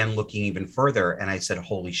I began looking even further and I said,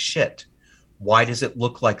 holy shit, why does it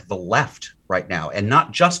look like the left right now? And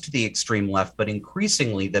not just the extreme left, but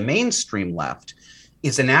increasingly the mainstream left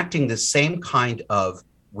is enacting the same kind of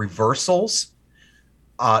reversals,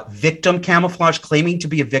 victim camouflage, claiming to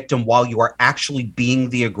be a victim while you are actually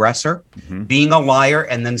being the aggressor, being a liar,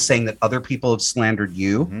 and then saying that other people have slandered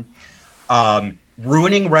you,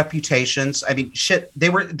 ruining reputations. I mean, shit,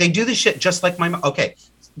 they do this shit just like okay.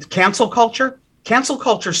 Cancel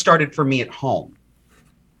culture started for me at home.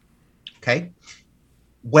 Okay.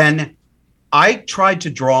 When I tried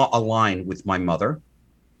to draw a line with my mother,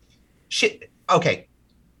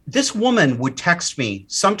 this woman would text me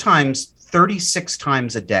sometimes 36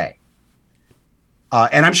 times a day.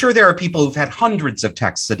 And I'm sure there are people who've had hundreds of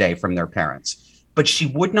texts a day from their parents, but she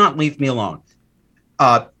would not leave me alone.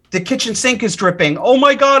 The kitchen sink is dripping. Oh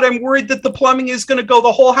my God, I'm worried that the plumbing is going to go.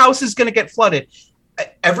 The whole house is going to get flooded.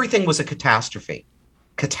 Everything was a catastrophe,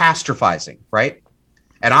 catastrophizing, right?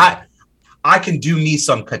 And I can do me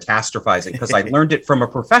some catastrophizing because I learned it from a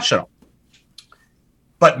professional.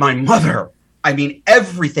 But my mother, I mean,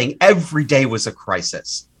 everything, every day was a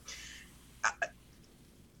crisis.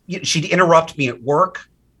 She'd interrupt me at work.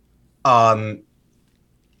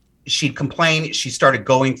 She'd complain. She started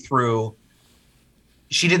going through.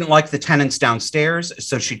 She didn't like the tenants downstairs,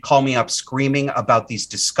 so she'd call me up screaming about these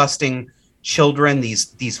disgusting children,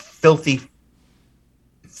 these filthy,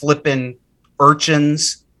 flippin'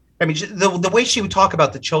 urchins. I mean, the way she would talk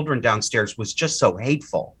about the children downstairs was just so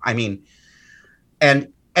hateful. I mean,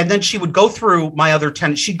 and then she would go through my other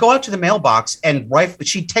tenants. She'd go out to the mailbox and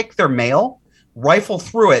she'd take their mail, rifle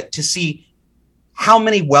through it to see how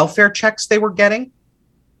many welfare checks they were getting.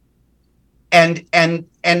 And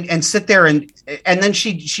sit there and then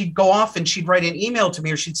she'd go off and she'd write an email to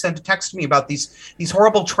me, or she'd send a text to me about these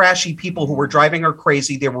horrible, trashy people who were driving her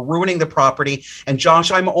crazy. They were ruining the property. And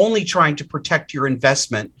Josh, I'm only trying to protect your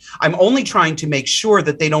investment. I'm only trying to make sure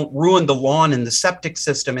that they don't ruin the lawn and the septic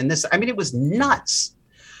system and this. I mean, it was nuts.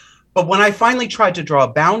 But when I finally tried to draw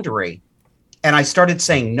a boundary and I started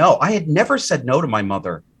saying no, I had never said no to my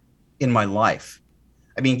mother in my life.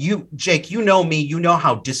 I mean, Jake, you know me, you know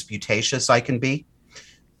how disputatious I can be.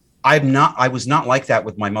 I was not like that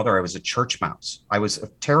with my mother. I was a church mouse. I was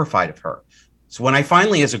terrified of her. So when I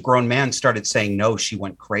finally, as a grown man, started saying no, she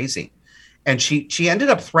went crazy. And she ended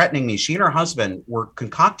up threatening me. She and her husband were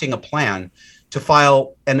concocting a plan to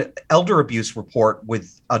file an elder abuse report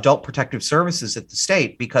with Adult Protective Services at the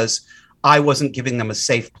state because I wasn't giving them a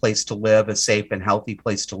safe place to live, a safe and healthy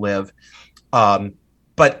place to live.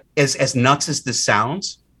 But as nuts as this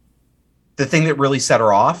sounds, the thing that really set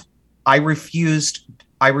her off, I refused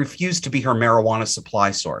to be her marijuana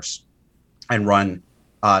supply source and run.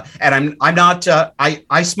 And I'm not.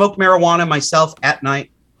 I smoke marijuana myself at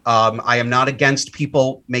night. I am not against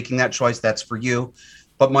people making that choice. That's for you.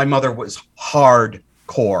 But my mother was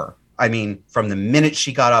hardcore. I mean, from the minute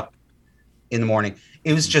she got up in the morning,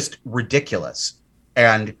 it was just ridiculous.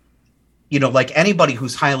 And like anybody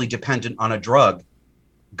who's highly dependent on a drug,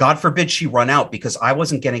 God forbid she run out, because I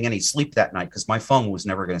wasn't getting any sleep that night because my phone was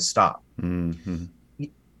never going to stop. Mm-hmm.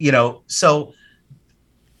 So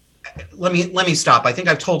let me stop. I think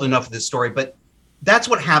I've told enough of this story, but that's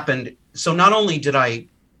what happened. So not only did I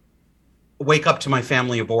wake up to my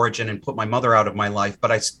family of origin and put my mother out of my life,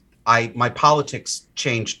 but my politics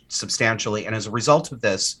changed substantially. And as a result of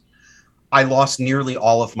this, I lost nearly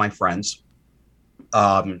all of my friends.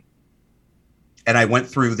 And I went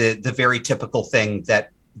through the very typical thing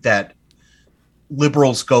that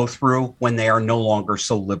liberals go through when they are no longer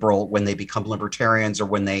so liberal, when they become libertarians, or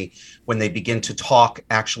when they begin to talk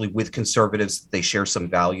actually with conservatives that they share some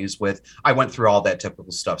values with. I went through all that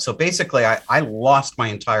typical stuff. So basically, I lost my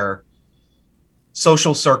entire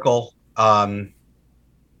social circle and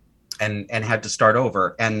had to start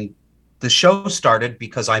over. And the show started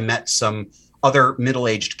because I met some other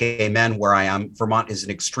middle-aged gay men where I am. Vermont is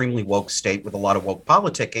an extremely woke state with a lot of woke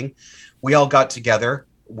politicking. We all got together.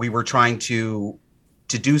 We were trying to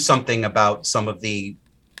do something about some of the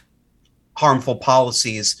harmful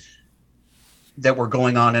policies that were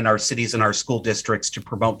going on in our cities and our school districts to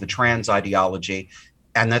promote the trans ideology.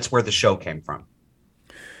 And that's where the show came from.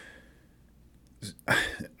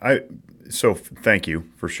 So thank you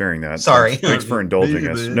for sharing that. Sorry. Thanks for indulging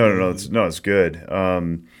us. No, it's good.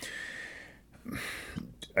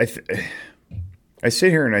 I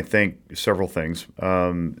sit here and I think several things.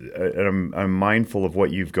 And I'm mindful of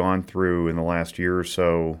what you've gone through in the last year or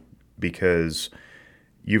so, because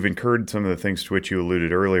you've incurred some of the things to which you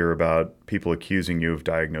alluded earlier about people accusing you of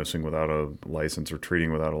diagnosing without a license or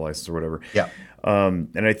treating without a license or whatever. Yeah.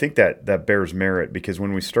 And I think that bears merit, because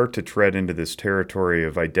when we start to tread into this territory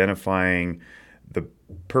of identifying the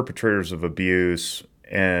perpetrators of abuse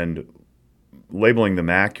and labeling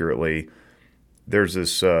them accurately, there's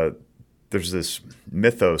this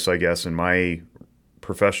mythos, I guess, in my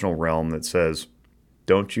professional realm that says,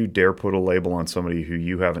 don't you dare put a label on somebody who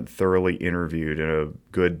you haven't thoroughly interviewed in a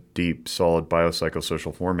good, deep, solid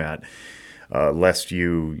biopsychosocial format, lest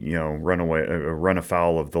you run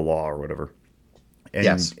afoul of the law or whatever. And,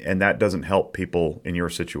 yes. And that doesn't help people in your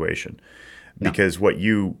situation, because what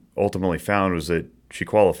you ultimately found was that she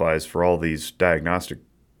qualifies for all these diagnostic,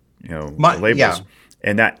 labels. Yeah.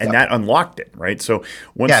 And that unlocked it, right? So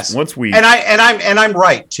once we I'm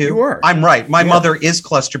right too. You are. I'm right. My mother is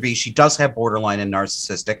cluster B. She does have borderline and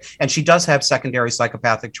narcissistic, and she does have secondary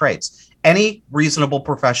psychopathic traits. Any reasonable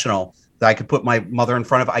professional that I could put my mother in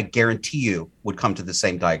front of, I guarantee you would come to the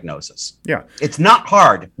same diagnosis. Yeah. It's not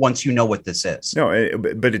hard once you know what this is. No,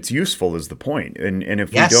 but it's useful is the point. And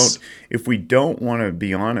if Yes. we don't want to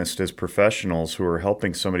be honest as professionals who are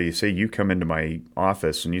helping somebody, say you come into my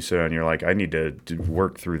office and you sit down and you're like, I need to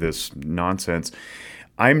work through this nonsense.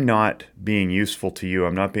 I'm not being useful to you.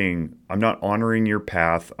 I'm not honoring your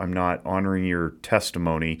path. I'm not honoring your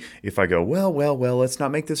testimony. If I go, well, let's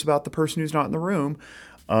not make this about the person who's not in the room.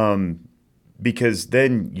 Because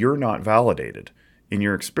then you're not validated in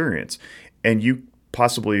your experience, and you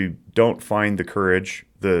possibly don't find the courage,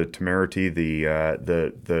 the temerity,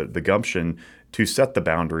 the gumption to set the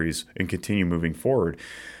boundaries and continue moving forward.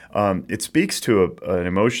 It speaks to an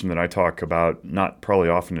emotion that I talk about not probably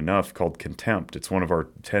often enough called contempt. It's one of our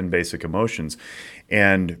 10 basic emotions,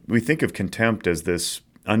 and we think of contempt as this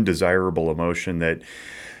undesirable emotion that,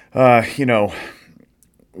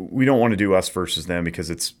 we don't want to do us versus them because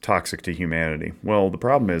it's toxic to humanity. Well, the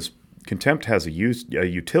problem is contempt has a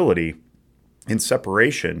utility in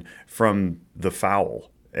separation from the foul.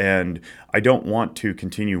 And I don't want to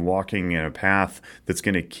continue walking in a path that's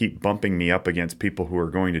going to keep bumping me up against people who are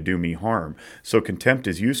going to do me harm. So contempt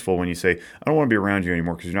is useful when you say, I don't want to be around you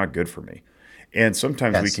anymore because you're not good for me. And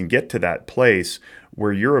sometimes we can get to that place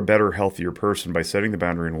where you're a better, healthier person by setting the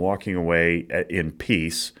boundary and walking away in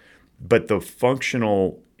peace. But the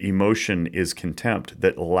functional emotion is contempt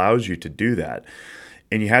that allows you to do that.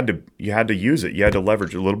 And you had to use it. You had to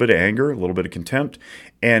leverage a little bit of anger, a little bit of contempt.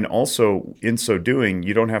 And also, in so doing,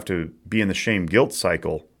 you don't have to be in the shame guilt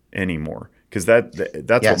cycle anymore. Because that's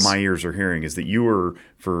what my ears are hearing, is that you were,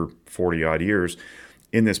 for 40 odd years,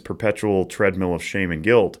 in this perpetual treadmill of shame and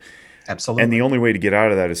guilt. Absolutely. And the only way to get out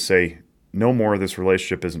of that is say, no more, this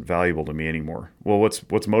relationship isn't valuable to me anymore. Well,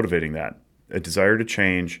 what's motivating that? A desire to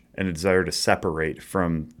change and a desire to separate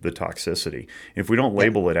from the toxicity. If we don't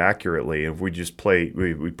label it accurately, if we just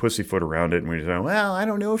we pussyfoot around it and we say, well, I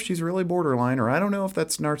don't know if she's really borderline, or I don't know if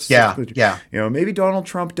that's narcissistic. Yeah. Maybe Donald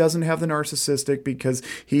Trump doesn't have the narcissistic because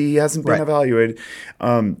he hasn't been evaluated.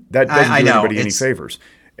 That doesn't do anybody any favors.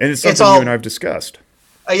 And it's something you and I have discussed.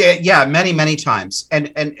 Many, many times.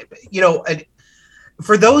 And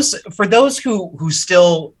for those who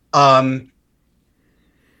still,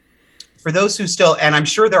 and I'm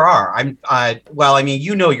sure there are,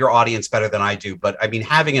 your audience better than I do, but I mean,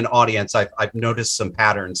 having an audience, I've noticed some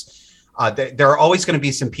patterns. There are always going to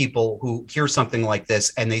be some people who hear something like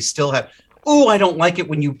this and they still have, I don't like it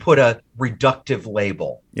when you put a reductive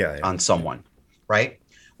label on someone, right?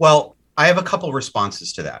 Well, I have a couple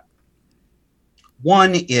responses to that.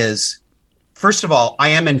 One is, first of all, I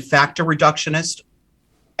am in fact a reductionist,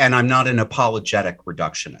 and I'm not an apologetic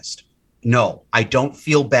reductionist. No, I don't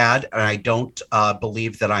feel bad, and I don't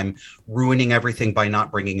believe that I'm ruining everything by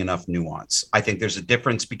not bringing enough nuance. I think there's a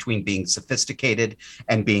difference between being sophisticated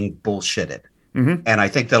and being bullshitted. Mm-hmm. And I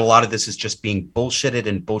think that a lot of this is just being bullshitted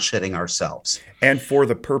and bullshitting ourselves. And for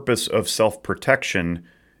the purpose of self-protection,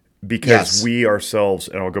 because we ourselves,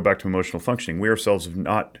 and I'll go back to emotional functioning, we ourselves have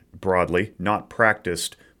not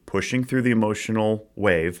practiced pushing through the emotional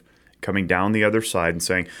wave, coming down the other side and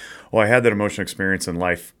saying, I had that emotional experience in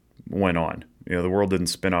life, went on. The world didn't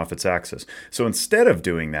spin off its axis. So instead of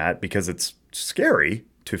doing that, because it's scary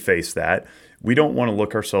to face that, we don't want to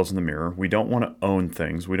look ourselves in the mirror. We don't want to own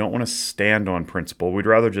things. We don't want to stand on principle. We'd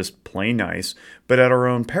rather just play nice, but at our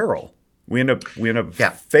own peril. We end up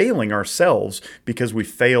failing ourselves because we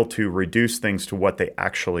fail to reduce things to what they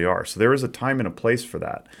actually are. So there is a time and a place for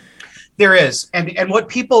that. There is. And what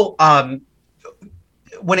people,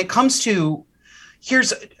 when it comes to,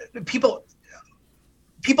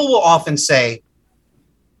 people will often say,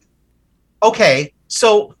 okay,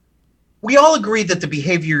 so we all agree that the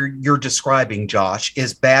behavior you're describing, Josh,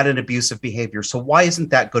 is bad and abusive behavior. So why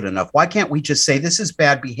isn't that good enough? Why can't we just say this is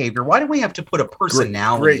bad behavior? Why do we have to put a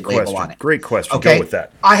personality label on it? Great question. Okay. Go with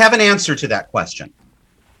that. I have an answer to that question.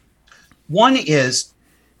 One is,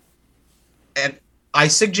 and I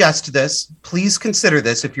suggest this, please consider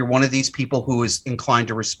this if you're one of these people who is inclined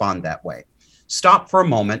to respond that way. Stop for a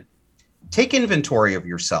moment. Take inventory of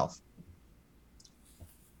yourself.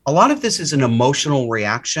 A lot of this is an emotional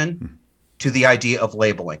reaction to the idea of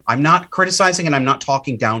labeling. I'm not criticizing and I'm not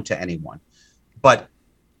talking down to anyone, but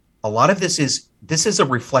a lot of this is a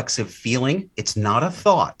reflexive feeling. It's not a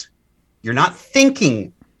thought. You're not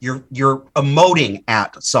thinking, you're emoting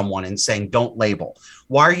at someone and saying, don't label.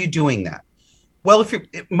 Why are you doing that? Well,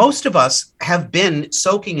 most of us have been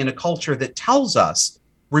soaking in a culture that tells us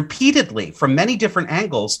repeatedly from many different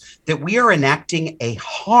angles that we are enacting a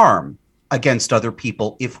harm against other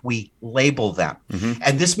people if we label them.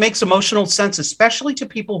 And this makes emotional sense, especially to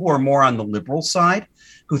people who are more on the liberal side,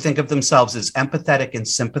 who think of themselves as empathetic and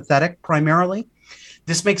sympathetic primarily.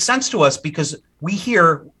 This makes sense to us because we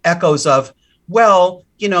hear echoes of, well,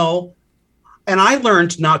 you know, and I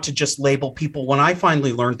learned not to just label people when I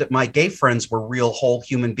finally learned that my gay friends were real whole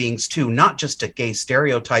human beings too, not just a gay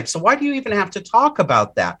stereotype. So why do you even have to talk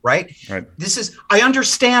about that, right? I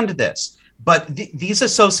understand this, but these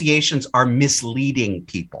associations are misleading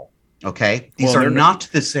people. Okay, these are not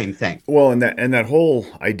the same thing. Well, and that whole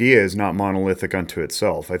idea is not monolithic unto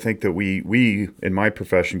itself. I think that we in my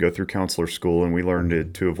profession go through counselor school and we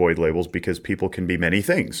learn to avoid labels because people can be many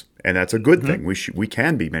things, and that's a good thing. We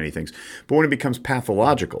can be many things, but when it becomes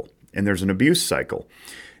pathological and there's an abuse cycle,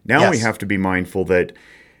 now we have to be mindful that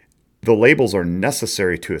the labels are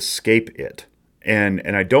necessary to escape it, and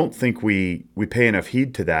I don't think we pay enough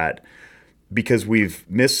heed to that because we've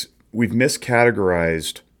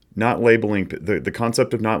miscategorized. Not labeling the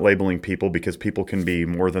concept of not labeling people because people can be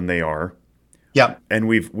more than they are. Yeah. And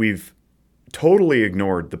we've totally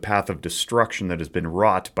ignored the path of destruction that has been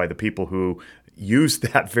wrought by the people who use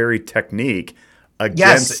that very technique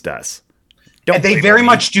against us. They very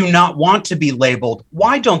much do not want to be labeled.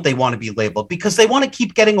 Why don't they want to be labeled? Because they want to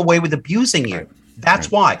keep getting away with abusing you. Right.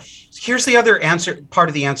 That's why. Here's the other answer, part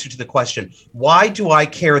of the answer to the question. Why do I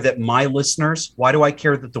care that my listeners, why do I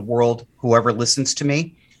care that the world, whoever listens to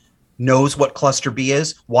me, knows what cluster B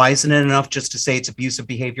is? Why isn't it enough just to say it's abusive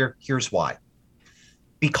behavior? Here's why.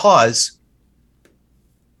 Because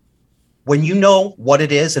when you know what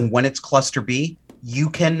it is and when it's cluster B, you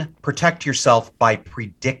can protect yourself by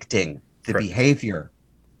predicting the behavior.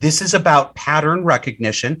 This is about pattern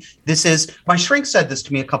recognition. My shrink said this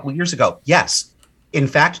to me a couple of years ago. Yes, in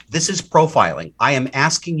fact, this is profiling. I am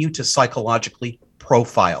asking you to psychologically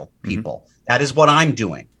profile people. That is what I'm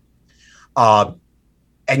doing.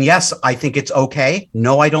 And yes, I think it's okay.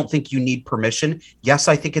 No, I don't think you need permission. Yes,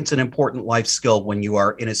 I think it's an important life skill when you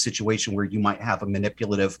are in a situation where you might have a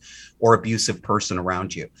manipulative or abusive person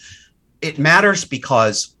around you. It matters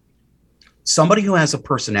because somebody who has a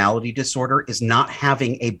personality disorder is not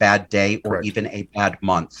having a bad day or even a bad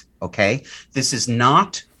month, okay? This is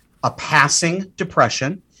not a passing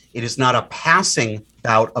depression. It is not a passing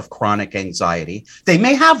bout of chronic anxiety. They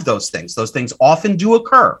may have those things. Those things often do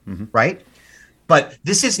occur, right? But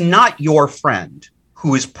this is not your friend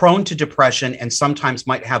who is prone to depression and sometimes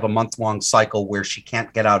might have a month-long cycle where she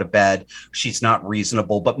can't get out of bed, she's not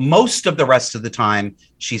reasonable, but most of the rest of the time,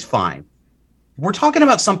 she's fine. We're talking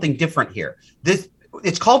about something different here.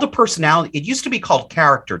 It's called a personality. It used to be called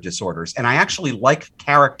character disorders, and I actually like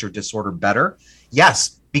character disorder better.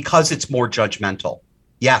 Yes, because it's more judgmental.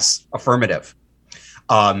 Yes, affirmative.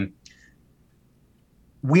 There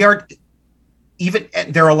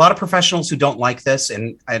are a lot of professionals who don't like this,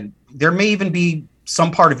 and there may even be some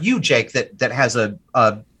part of you, Jake, that has a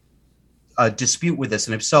dispute with this.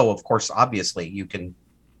 And if so, of course, obviously, you can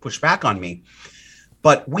push back on me.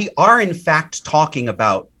 But we are, in fact, talking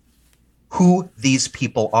about who these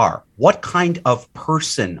people are. What kind of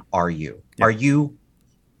person are you? Yeah. Are you...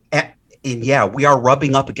 And yeah, we are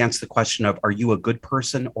rubbing up against the question of, are you a good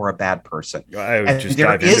person or a bad person? I would just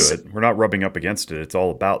dive into it. We're not rubbing up against it. It's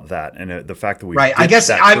all about that. And the fact that we... Right. I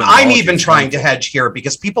guess I'm even trying to hedge here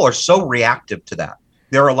because people are so reactive to that.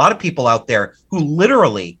 There are a lot of people out there who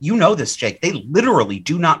literally, you know this, Jake, they literally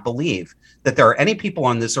do not believe that there are any people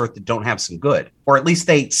on this earth that don't have some good, or at least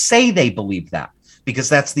they say they believe that, because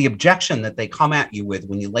that's the objection that they come at you with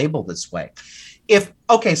when you label this way.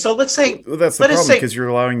 So let's say... Well, that's the problem, because you're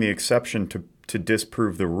allowing the exception to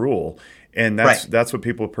disprove the rule. And that's what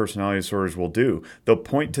people with personality disorders will do. They'll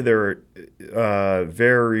point to their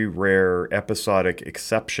very rare episodic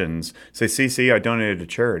exceptions, say, see, I donated to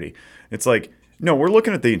charity. It's like, no, we're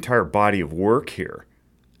looking at the entire body of work here.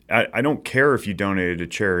 I don't care if you donated to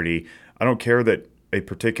charity. I don't care that a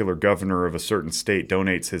particular governor of a certain state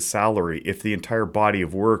donates his salary if the entire body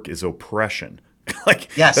of work is oppression.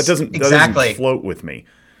 Yes, that doesn't float with me.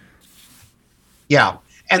 Yeah.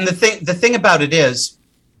 And the thing about it is,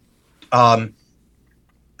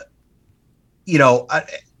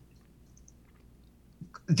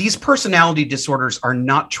 these personality disorders are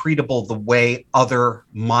not treatable the way other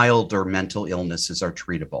milder mental illnesses are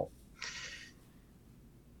treatable.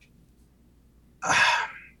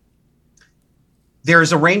 There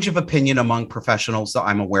is a range of opinion among professionals that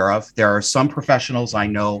I'm aware of. There are some professionals I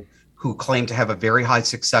know who claim to have a very high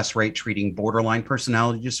success rate treating borderline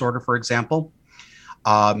personality disorder, for example.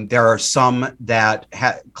 There are some that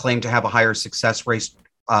claim to have a higher success rate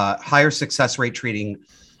treating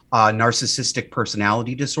narcissistic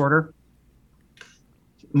personality disorder.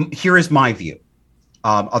 Here is my view.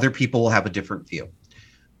 Other people will have a different view.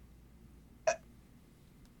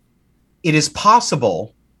 It is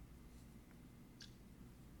possible.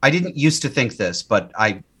 I didn't used to think this, but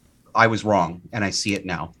I was wrong, and I see it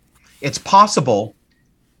now. It's possible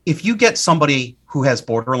if you get somebody who has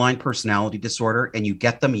borderline personality disorder and you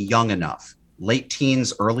get them young enough, late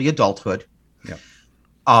teens, early adulthood,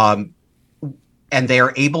 and they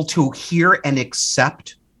are able to hear and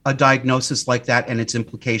accept a diagnosis like that and its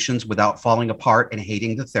implications without falling apart and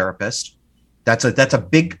hating the therapist. That's a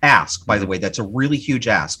big ask, by the way. That's a really huge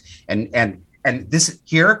ask. And this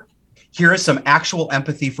here is some actual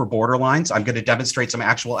empathy for borderlines. I'm going to demonstrate some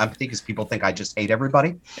actual empathy because people think I just hate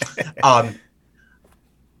everybody.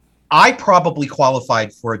 I probably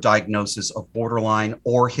qualified for a diagnosis of borderline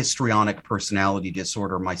or histrionic personality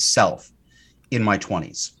disorder myself in my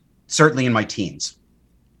 20s, certainly in my teens,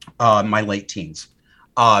 my late teens.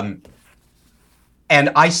 And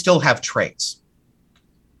I still have traits,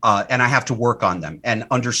 and I have to work on them. And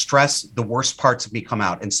under stress, the worst parts of me come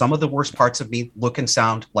out. And some of the worst parts of me look and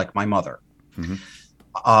sound like my mother.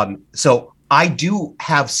 Mm-hmm. So I do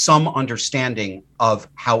have some understanding of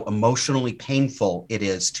how emotionally painful it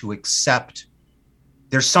is to accept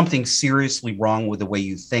there's something seriously wrong with the way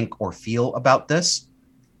you think or feel about this.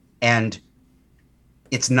 And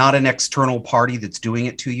it's not an external party that's doing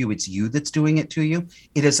it to you. It's you that's doing it to you.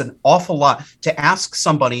 It is an awful lot to ask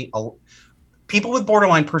somebody. People with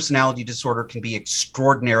borderline personality disorder can be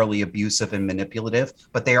extraordinarily abusive and manipulative,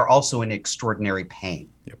 but they are also in extraordinary pain.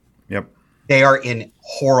 Yep. They are in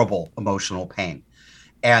horrible emotional pain.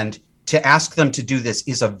 And to ask them to do this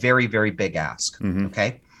is a very, very big ask. Mm-hmm.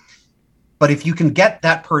 Okay. But if you can get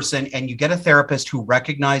that person and you get a therapist who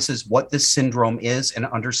recognizes what this syndrome is and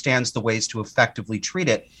understands the ways to effectively treat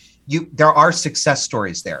it, there are success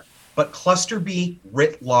stories there. But cluster B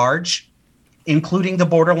writ large, including the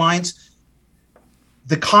borderlines,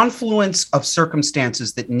 the confluence of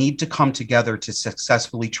circumstances that need to come together to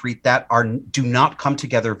successfully treat that do not come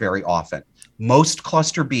together very often. Most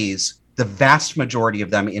cluster Bs, the vast majority of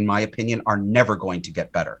them, in my opinion, are never going to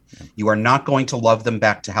get better. You are not going to love them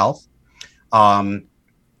back to health. I've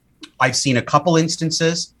seen a couple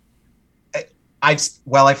instances.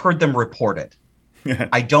 I've heard them reported.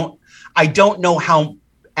 I don't know how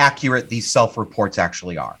accurate these self-reports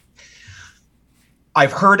actually are.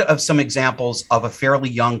 I've heard of some examples of a fairly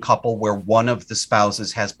young couple where one of the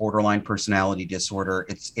spouses has borderline personality disorder.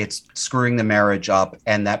 It's screwing the marriage up,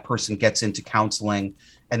 and that person gets into counseling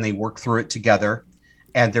and they work through it together,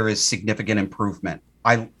 and there is significant improvement.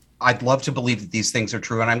 I'd love to believe that these things are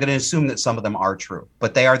true, and I'm going to assume that some of them are true,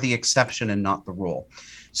 but they are the exception and not the rule.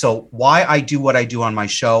 So why I do what I do on my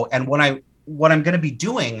show, and what I'm going to be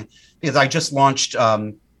doing is I just launched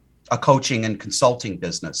a coaching and consulting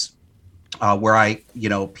business. Where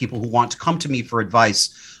people who want to come to me for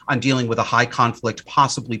advice on dealing with a high conflict,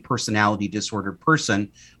 possibly personality disordered person,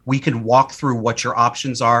 we can walk through what your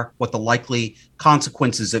options are, what the likely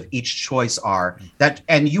consequences of each choice are.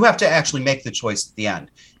 And you have to actually make the choice at the end.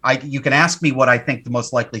 You can ask me what I think the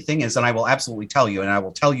most likely thing is, and I will absolutely tell you, and I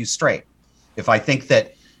will tell you straight. If I think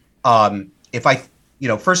that,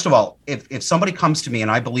 first of all, if somebody comes to me and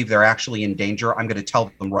I believe they're actually in danger, I'm going to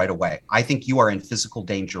tell them right away. I think you are in physical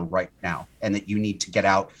danger right now and that you need to get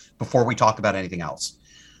out before we talk about anything else.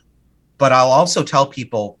 But I'll also tell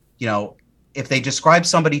people, if they describe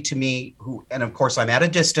somebody to me and of course I'm at a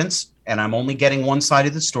distance and I'm only getting one side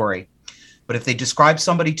of the story, but if they describe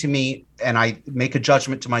somebody to me and I make a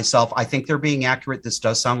judgment to myself, I think they're being accurate. This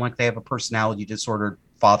does sound like they have a personality disordered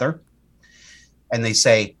father. And they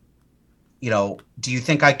say, do you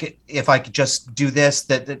think if I could just do this,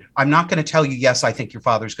 that I'm not going to tell you, yes, I think your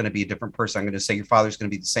father's going to be a different person. I'm going to say your father's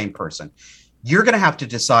going to be the same person. You're going to have to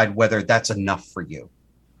decide whether that's enough for you,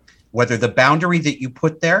 whether the boundary that you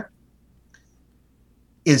put there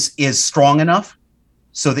is strong enough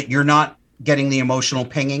so that you're not getting the emotional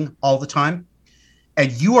pinging all the time.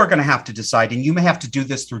 And you are going to have to decide, and you may have to do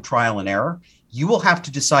this through trial and error. You will have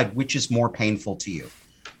to decide which is more painful to you,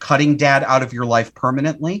 cutting dad out of your life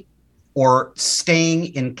permanently, or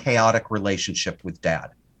staying in chaotic relationship with dad,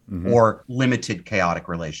 mm-hmm. or limited chaotic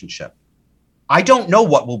relationship. I don't know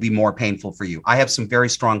what will be more painful for you. I have some very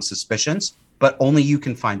strong suspicions, but only you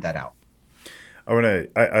can find that out.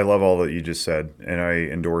 I love all that you just said, and I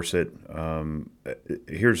endorse it.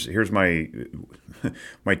 Here's my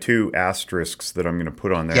my two asterisks that I'm going to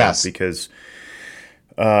put on there. Yes. Because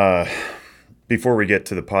before we get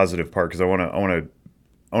to the positive part, because I want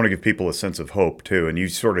to give people a sense of hope too, and you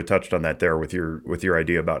sort of touched on that there with your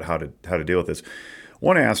idea about how to deal with this.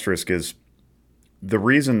 One asterisk is the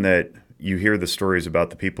reason that you hear the stories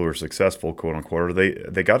about the people who are successful, quote unquote, or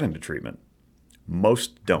they got into treatment.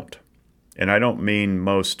 Most don't. And I don't mean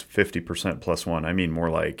most 50% plus one. I mean more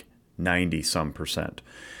like 90 some percent.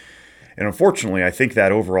 And unfortunately, I think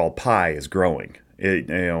that overall pie is growing.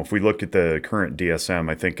 If we look at the current DSM,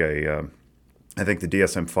 I think the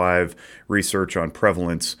DSM-5 research on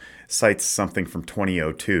prevalence cites something from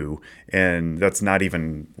 2002, and that's not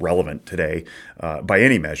even relevant today by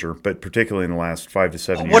any measure, but particularly in the last 5 to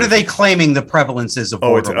 7 years. What are they claiming the prevalence is of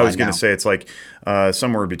borderline I was going now? to say it's like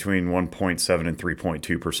somewhere between 1.7 and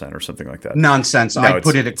 3.2% or something like that. Nonsense. No, I'd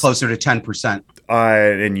put it at closer to 10%.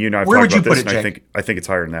 And I've Where talked would you about put this, it, and Jake? I think it's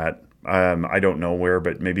higher than that. I don't know where,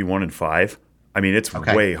 but maybe 1 in 5. I mean, it's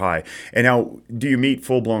Okay. way high. And now, do you meet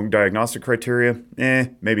full-blown diagnostic criteria?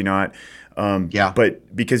 Maybe not. Yeah.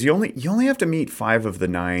 But because you only have to meet 5 of the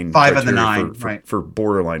 9. 5 of the criteria 9, right. for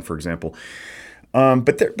borderline, for example.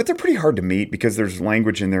 But they're pretty hard to meet because there's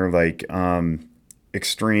language in there like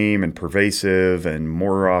extreme and pervasive and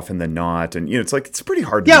more often than not, and it's pretty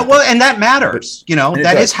hard to Yeah, meet well, and that matters. and it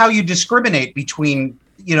That does. is how you discriminate between,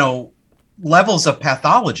 levels of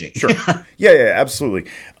pathology. Sure. Yeah, absolutely.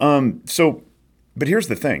 But here's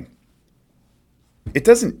the thing.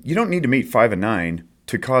 You don't need to meet 5 and 9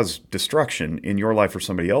 to cause destruction in your life or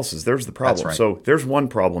somebody else's. There's the problem. That's right. So there's one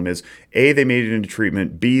problem is A, they made it into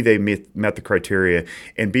treatment, B, they met the criteria,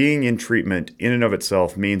 and being in treatment in and of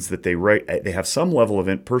itself means that they have some level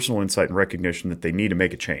of personal insight and recognition that they need to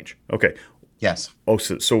make a change. Okay. Yes. Oh,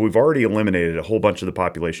 so we've already eliminated a whole bunch of the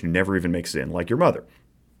population who never even makes it in, like your mother.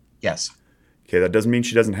 Yes. Okay, that doesn't mean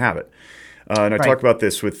she doesn't have it. And I Right. talk about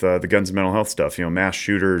this with the guns and mental health stuff, mass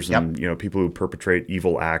shooters and, Yep. people who perpetrate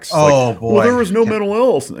evil acts. It's Oh, boy. Well, there was no mental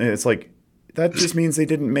illness. And it's like, that just means they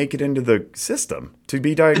didn't make it into the system to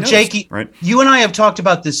be diagnosed. Jake, right? you and I have talked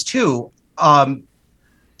about this too.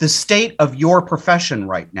 The state of your profession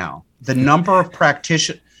right now, the number of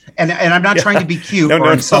practitioners, and I'm not trying to be cute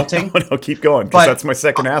or insulting. No, keep going, But- because that's my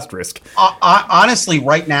second asterisk. Honestly,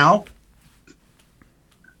 right now,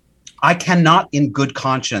 I cannot in good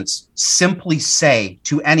conscience simply say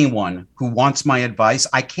to anyone who wants my advice,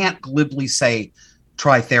 I can't glibly say,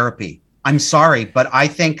 try therapy. I'm sorry, but I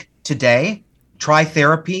think today, try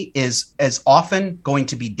therapy is as often going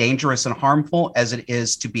to be dangerous and harmful as it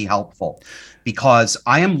is to be helpful, because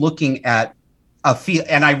I am looking at a field,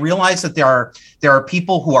 and I realize that there are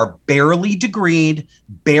people who are barely degreed,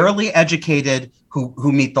 barely educated,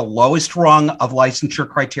 who meet the lowest rung of licensure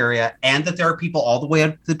criteria, and that there are people all the way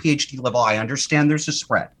up to the PhD level. I understand there's a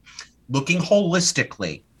spread. Looking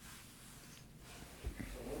holistically,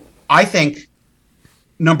 I think,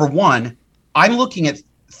 number one, I'm looking at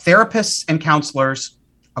therapists and counselors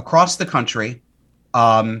across the country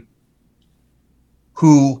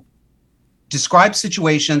who describe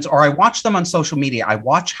situations, or I watch them on social media. I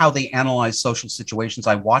watch how they analyze social situations.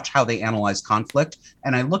 I watch how they analyze conflict,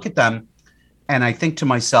 and I look at them and I think to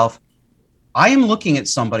myself, I am looking at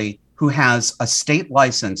somebody who has a state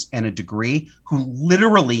license and a degree who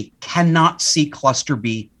literally cannot see cluster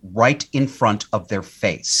B right in front of their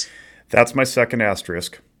face. That's my second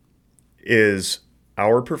asterisk, is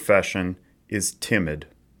our profession is timid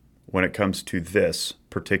when it comes to this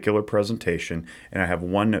particular presentation. And I have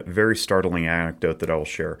one very startling anecdote that I will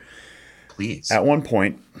share. Please. At one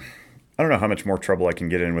point, I don't know how much more trouble I can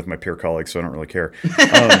get in with my peer colleagues, so I don't really care.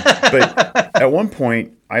 But at one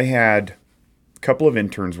point, I had a couple of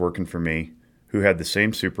interns working for me who had the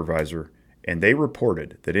same supervisor, and they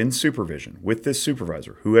reported that in supervision with this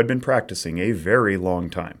supervisor, who had been practicing a very long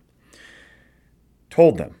time,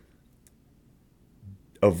 told them,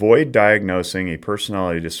 avoid diagnosing a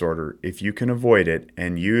personality disorder if you can avoid it,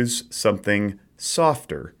 and use something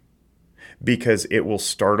softer because it will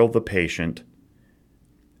startle the patient,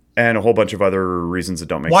 and a whole bunch of other reasons that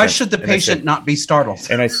don't make Why sense. should the And I patient said- not be startled?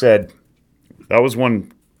 And I said, that was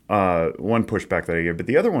one pushback that I gave. But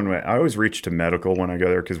the other one, I always reach to medical when I go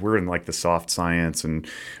there, because we're in like the soft science, and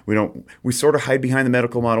we sort of hide behind the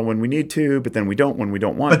medical model when we need to, but then we don't when we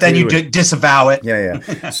don't want to. But then you disavow it.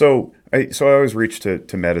 Yeah. So I always reach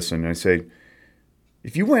to medicine, and I say,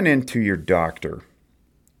 if you went into your doctor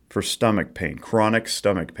for stomach pain, chronic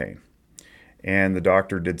stomach pain, and the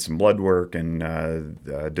doctor did some blood work and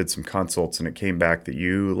did some consults, and it came back that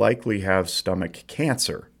you likely have stomach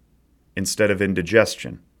cancer instead of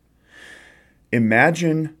indigestion.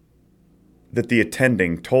 Imagine that the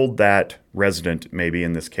attending told that resident, maybe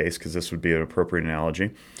in this case, because this would be an appropriate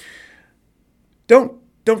analogy, don't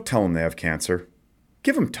tell them they have cancer.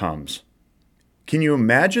 Give them Tums. Can you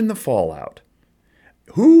imagine the fallout?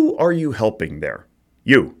 Who are you helping there?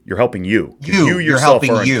 You. You're helping you. 'Cause You're yourself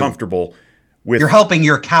helping are you. uncomfortable with. You're helping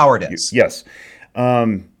your cowardice. Yes.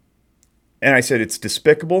 And I said, it's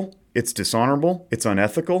despicable, it's dishonorable, it's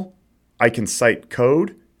unethical. I can cite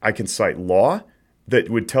code, I can cite law that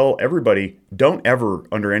would tell everybody, don't ever,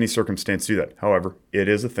 under any circumstance, do that. However, it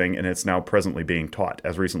is a thing, and it's now presently being taught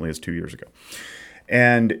as recently as 2 years ago.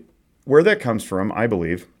 And where that comes from, I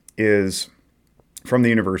believe, is from the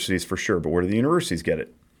universities for sure. But where do the universities get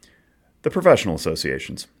it? The professional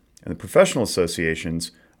associations. And the professional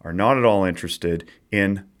associations are not at all interested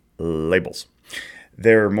in labels.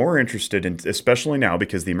 They're more interested in, especially now,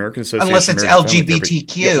 because the American Association unless it's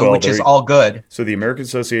LGBTQ, which is all good. So the American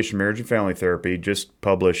Association of Marriage and Family Therapy just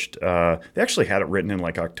published. They actually had it written in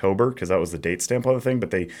like October because that was the date stamp on the thing, but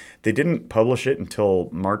they didn't publish it until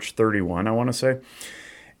March 31, I want to say,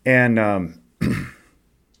 and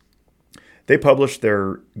they published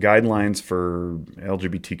their guidelines for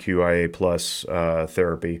LGBTQIA plus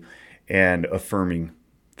therapy and affirming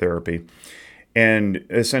therapy. And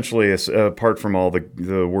essentially, apart from all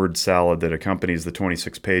the word salad that accompanies the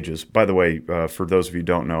 26 pages, by the way, for those of you who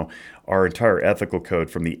don't know, our entire ethical code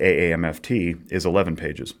from the AAMFT is 11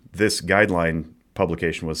 pages. This guideline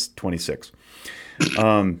publication was 26.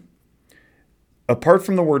 Apart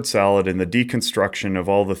from the word salad and the deconstruction of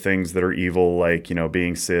all the things that are evil, like,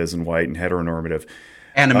 being cis and white and heteronormative.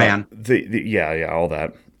 And a man. All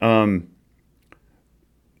that.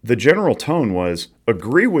 The general tone was,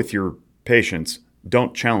 agree with your patients,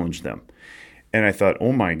 don't challenge them. And I thought,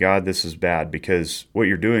 oh my God, this is bad, because what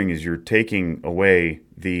you're doing is you're taking away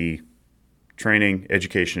the training,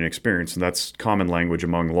 education, and experience, and that's common language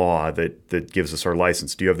among law that gives us our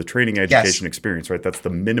license. Do you have the training, education, experience, right? That's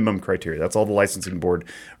the minimum criteria. That's all the licensing board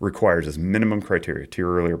requires is minimum criteria, to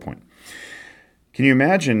your earlier point. Can you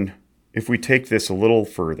imagine if we take this a little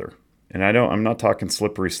further? And I'm not talking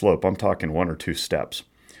slippery slope, I'm talking 1 or 2 steps,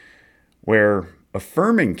 where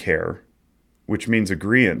affirming care, which means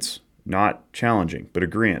agreeance, not challenging, but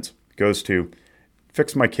agreeance, goes to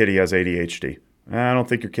fix my kid, he has ADHD. I don't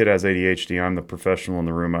think your kid has ADHD. I'm the professional in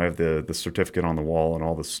the room. I have the certificate on the wall and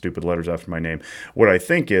all the stupid letters after my name. What I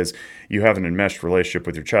think is you have an enmeshed relationship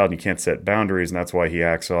with your child and you can't set boundaries, and that's why he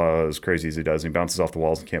acts as crazy as he does. He bounces off the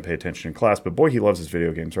walls and can't pay attention in class. But boy, he loves his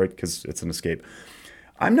video games, right? Because it's an escape.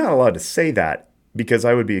 I'm not allowed to say that, because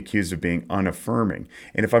I would be accused of being unaffirming.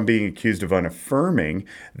 And if I'm being accused of unaffirming,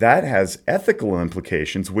 that has ethical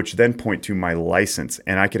implications, which then point to my license.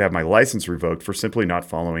 And I could have my license revoked for simply not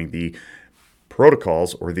following the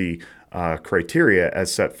protocols or the criteria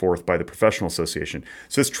as set forth by the professional association.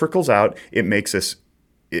 So this trickles out. It makes us,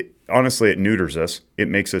 honestly, it neuters us. It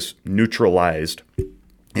makes us neutralized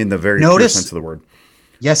in the very pure sense of the word.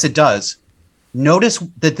 Yes, it does. Notice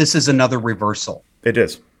that this is another reversal. It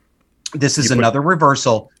is. This is another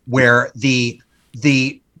reversal where the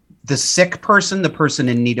sick person, the person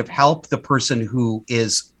in need of help, the person who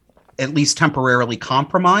is at least temporarily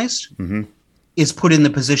compromised, is put in the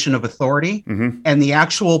position of authority, and the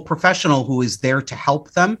actual professional who is there to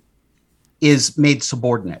help them is made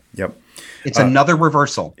subordinate. Yep. It's another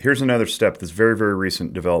reversal. Here's another step that's very, very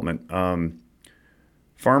recent development.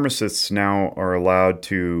 Pharmacists now are allowed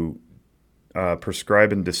to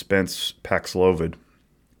prescribe and dispense Paxlovid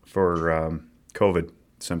for COVID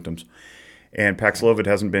symptoms. And Paxlovid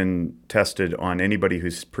hasn't been tested on anybody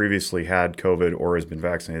who's previously had COVID or has been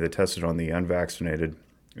vaccinated. They tested on the unvaccinated,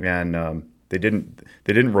 and they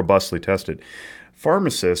didn't robustly test it.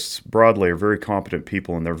 Pharmacists broadly are very competent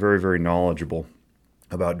people, and they're very, very knowledgeable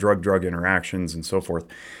about drug-drug interactions and so forth.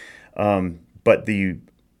 But the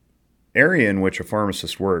area in which a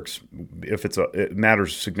pharmacist works, it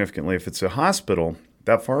matters significantly. If it's a hospital,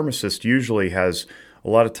 that pharmacist usually has a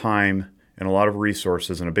lot of time and a lot of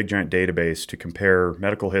resources and a big giant database to compare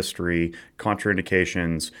medical history,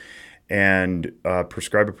 contraindications, and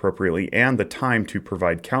prescribe appropriately, and the time to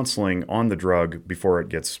provide counseling on the drug before it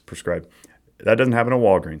gets prescribed. That doesn't happen at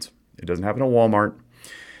Walgreens. It doesn't happen at Walmart.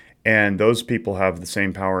 And those people have the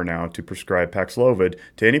same power now to prescribe Paxlovid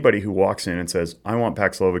to anybody who walks in and says, I want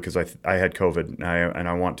Paxlovid because I had COVID and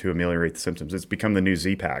I want to ameliorate the symptoms. It's become the new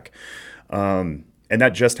Z-Pak. And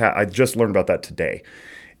that I just learned about that today.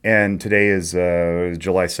 And today is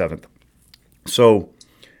July 7th. So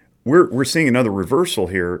we're seeing another reversal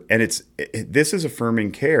here, and this is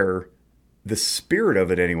affirming care. The spirit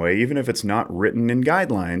of it anyway, even if it's not written in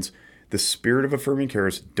guidelines, the spirit of affirming care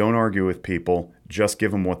is don't argue with people, just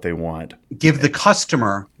give them what they want. Give the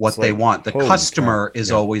customer what they want. The customer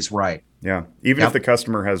is always right. Yeah. Even if the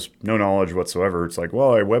customer has no knowledge whatsoever, it's like,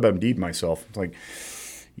 well, I WebMD'd myself. It's like,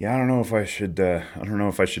 yeah, I don't know if I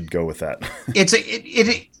should go with that.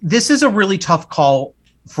 This is a really tough call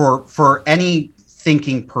for any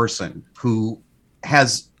thinking person who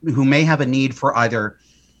may have a need for either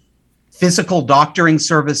physical doctoring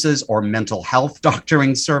services or mental health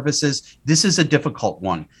doctoring services, this is a difficult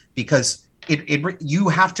one because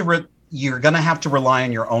you're going to have to rely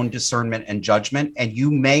on your own discernment and judgment, and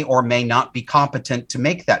you may or may not be competent to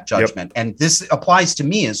make that judgment. Yep. And this applies to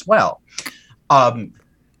me as well.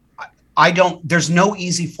 There's no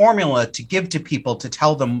easy formula to give to people to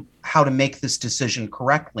tell them how to make this decision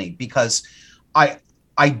correctly, because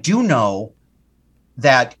I do know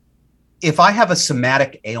that if I have a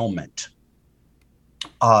somatic ailment,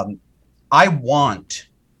 I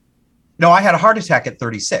had a heart attack at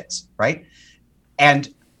 36, right?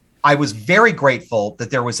 And I was very grateful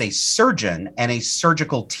that there was a surgeon and a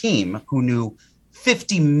surgical team who knew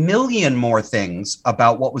 50 million more things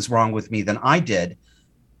about what was wrong with me than I did.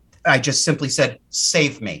 I just simply said,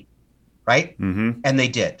 save me, right? Mm-hmm. And they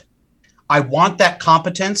did. I want that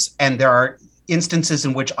competence, and there are instances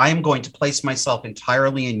in which I am going to place myself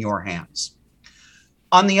entirely in your hands.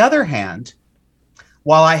 On the other hand,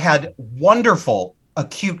 while I had wonderful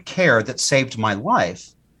acute care that saved my life,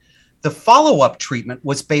 the follow-up treatment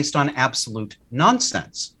was based on absolute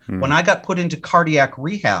nonsense. When I got put into cardiac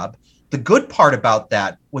rehab, the good part about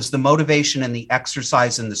that was the motivation and the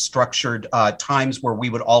exercise and the structured times where we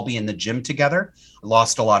would all be in the gym together. I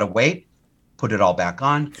lost a lot of weight, put it all back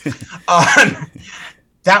on.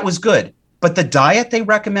 That was good. But the diet they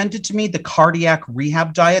recommended to me, the cardiac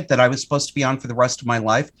rehab diet that I was supposed to be on for the rest of my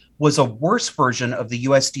life, was a worse version of the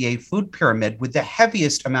USDA food pyramid, with the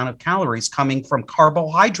heaviest amount of calories coming from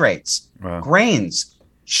carbohydrates, grains,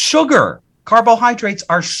 sugar. Carbohydrates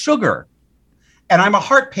are sugar. And I'm a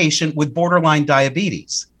heart patient with borderline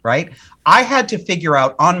diabetes, right? I had to figure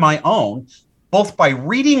out on my own, both by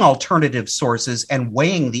reading alternative sources and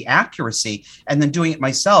weighing the accuracy and then doing it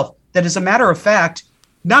myself, that as a matter of fact,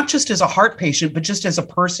 not just as a heart patient, but just as a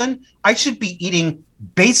person, I should be eating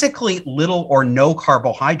basically little or no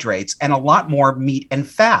carbohydrates and a lot more meat and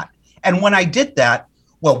fat. And when I did that,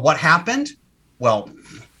 well, what happened? Well,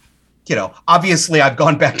 obviously I've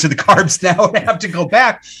gone back to the carbs now and I have to go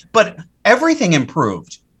back, but everything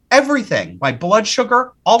improved. Everything. My blood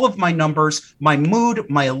sugar, all of my numbers, my mood,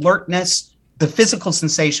 my alertness, the physical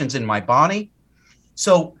sensations in my body.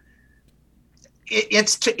 So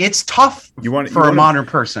it's tough for a modern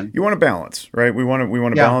person. You want to balance, right? We want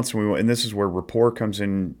to balance, and this is where rapport comes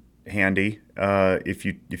in handy. If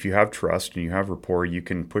you have trust and you have rapport, you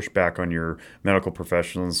can push back on your medical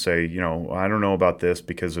professional and say, I don't know about this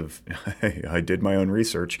because of I did my own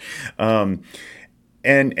research, and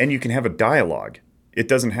you can have a dialogue. It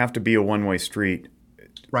doesn't have to be a one-way street,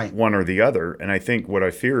 right? One or the other. And I think what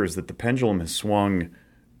I fear is that the pendulum has swung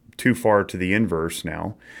too far to the inverse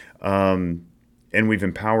now. And we've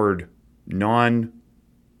empowered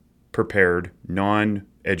non-prepared,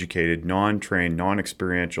 non-educated, non-trained,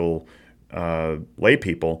 non-experiential lay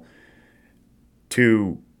people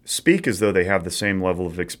to speak as though they have the same level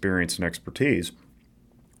of experience and expertise,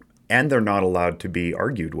 and they're not allowed to be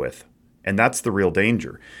argued with. And that's the real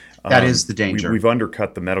danger. That is the danger. We've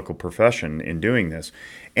undercut the medical profession in doing this.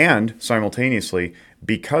 And simultaneously,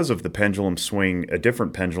 because of the pendulum swing, a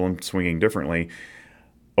different pendulum swinging differently,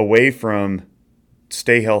 away from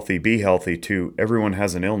stay healthy, be healthy, to everyone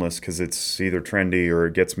has an illness because it's either trendy or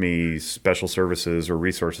it gets me special services or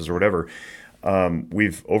resources or whatever.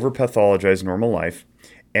 We've over-pathologized normal life,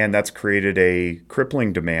 and that's created a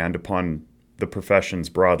crippling demand upon the professions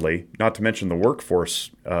broadly, not to mention the workforce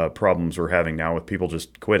problems we're having now with people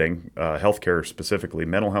just quitting, healthcare specifically,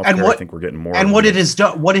 mental health care. I think we're getting more. And what it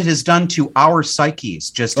has done to our psyches,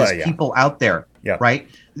 just as people out there, right,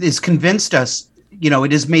 is convinced us.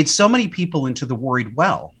 It has made so many people into the worried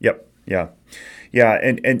well. Yep. Yeah.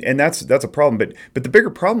 And that's a problem. But the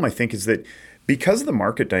bigger problem, I think, is that because of the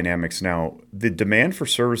market dynamics now, the demand for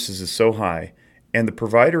services is so high and the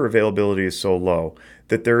provider availability is so low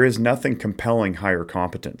that there is nothing compelling higher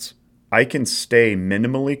competence. I can stay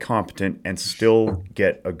minimally competent and still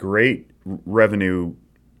get a great revenue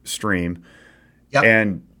stream,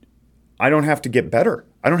 and I don't have to get better.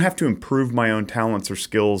 I don't have to improve my own talents or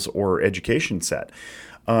skills or education set.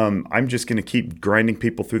 I'm just going to keep grinding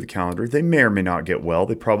people through the calendar. They may or may not get well.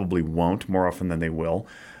 They probably won't, more often than they will.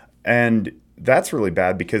 And that's really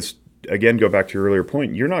bad because, again, go back to your earlier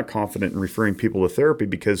point, you're not confident in referring people to therapy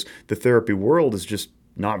because the therapy world is just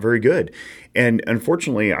not very good. And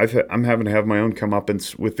unfortunately, I'm having to have my own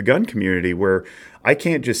comeuppance with the gun community where I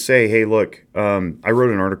can't just say, hey, look, I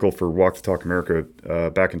wrote an article for Walk the Talk America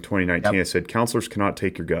back in 2019. I said, counselors cannot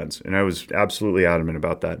take your guns. And I was absolutely adamant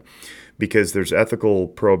about that because there's ethical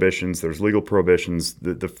prohibitions, there's legal prohibitions.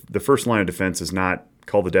 The first line of defense is not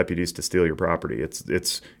call the deputies to steal your property.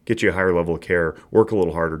 It's get you a higher level of care, work a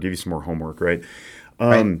little harder, give you some more homework, right?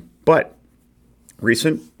 But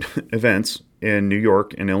recent events in New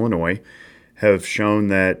York and Illinois have shown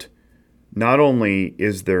that not only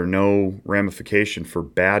is there no ramification for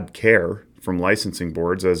bad care from licensing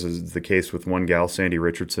boards, as is the case with one gal, Sandy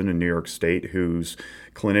Richardson in New York State, whose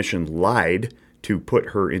clinician lied to put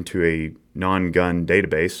her into a non-gun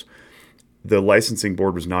database. The licensing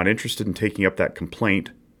board was not interested in taking up that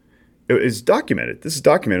complaint. It is documented. This is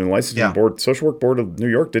documented. The licensing board, Social Work Board of New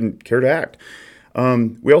York, didn't care to act.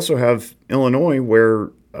 We also have Illinois, where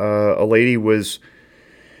a lady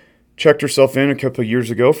checked herself in a couple of years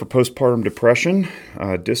ago for postpartum depression,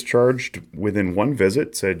 discharged within one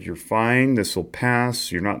visit, said, "You're fine, this will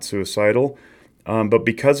pass, you're not suicidal." But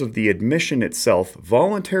because of the admission itself,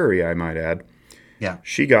 voluntary, I might add,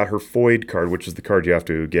 she got her FOID card, which is the card you have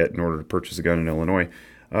to get in order to purchase a gun in Illinois.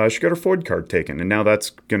 She got her FOID card taken, and now that's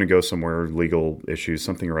going to go somewhere, legal issues,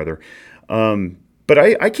 something or other. But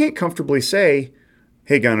I can't comfortably say,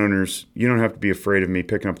 hey, gun owners, you don't have to be afraid of me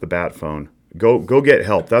picking up the bat phone. Go get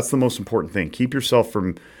help. That's the most important thing. Keep yourself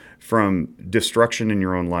from destruction in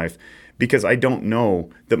your own life, because I don't know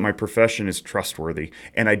that my profession is trustworthy,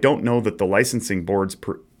 and I don't know that the licensing boards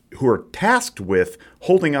who are tasked with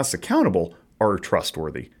holding us accountable are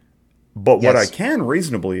trustworthy. But what I can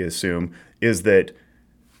reasonably assume is that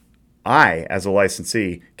I, as a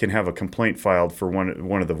licensee, can have a complaint filed for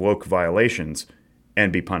one of the woke violations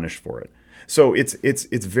and be punished for it. So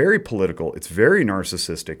it's very political. It's very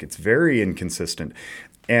narcissistic. It's very inconsistent,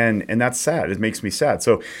 and that's sad. It makes me sad.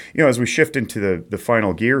 So as we shift into the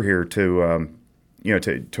final gear here to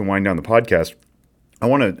wind down the podcast, I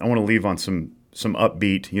want to leave on some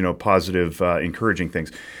upbeat, positive, encouraging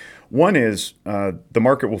things. One is the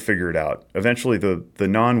market will figure it out. Eventually, the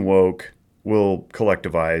non-woke will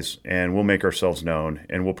collectivize and we'll make ourselves known,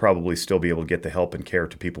 and we'll probably still be able to get the help and care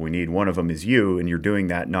to people we need. One of them is you, and you're doing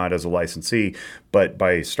that not as a licensee, but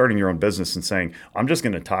by starting your own business and saying, I'm just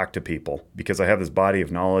going to talk to people because I have this body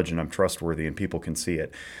of knowledge and I'm trustworthy and people can see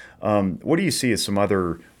it. What do you see as some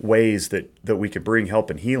other ways that we could bring help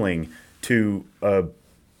and healing to a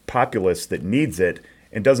populace that needs it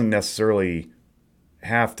and doesn't necessarily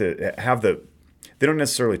have to have they don't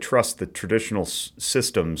necessarily trust the traditional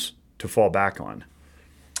systems to fall back on?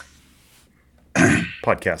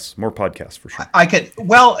 Podcasts, more podcasts for sure. I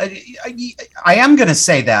am going to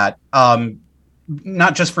say that,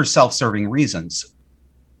 not just for self-serving reasons.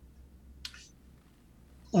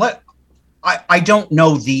 I don't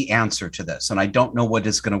know the answer to this, and I don't know what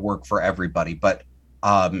is going to work for everybody, but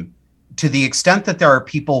to the extent that there are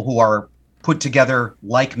people who are put together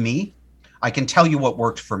like me, I can tell you what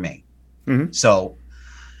worked for me. Mm-hmm. So,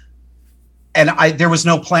 and there was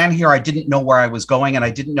no plan here. I didn't know where I was going, and I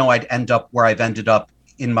didn't know I'd end up where I've ended up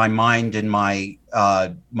in my mind and my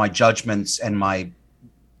judgments and my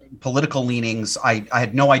political leanings. I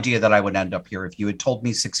had no idea that I would end up here. If you had told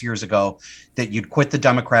me 6 years ago that you'd quit the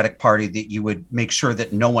Democratic Party, that you would make sure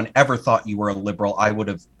that no one ever thought you were a liberal, I would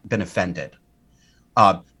have been offended.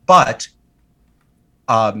 And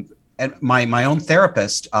my own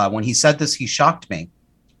therapist, when he said this, he shocked me,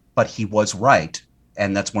 but he was right.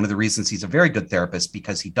 And that's one of the reasons he's a very good therapist,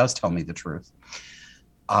 because he does tell me the truth.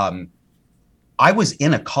 I was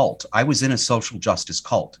in a cult. I was in a social justice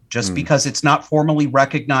cult. Just because it's not formally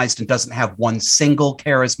recognized and doesn't have one single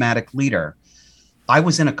charismatic leader, I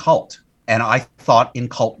was in a cult, and I thought in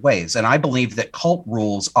cult ways. And I believe that cult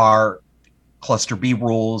rules are cluster B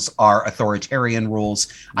rules, are authoritarian rules.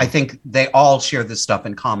 I think they all share this stuff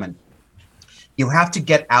in common. You have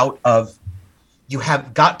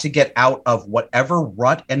got to get out of whatever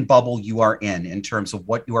rut and bubble you are in terms of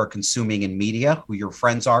what you are consuming in media, who your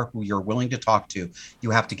friends are, who you're willing to talk to.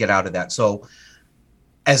 You have to get out of that. So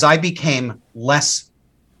as I became less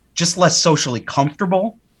socially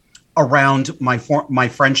comfortable around my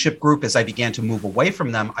friendship group, as I began to move away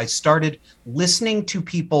from them, I started listening to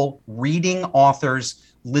people, reading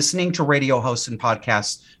authors, listening to radio hosts and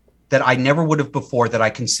podcasts that I never would have before, that I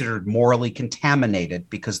considered morally contaminated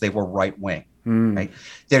because they were right-wing. Right?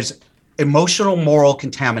 There's emotional, moral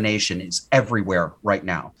contamination is everywhere right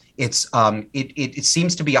now. It's it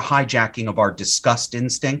seems to be a hijacking of our disgust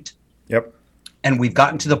instinct. Yep. And we've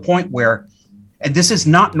gotten to the point where, and this is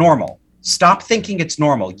not normal. Stop thinking it's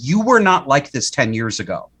normal. You were not like this 10 years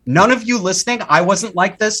ago. None of you listening, I wasn't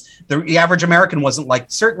like this. The average American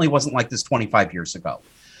certainly wasn't like this 25 years ago.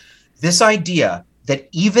 This idea that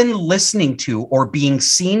even listening to or being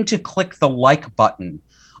seen to click the like button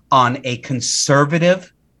on a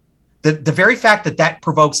conservative, the very fact that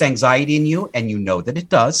provokes anxiety in you, and you know that it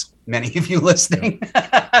does, many of you listening.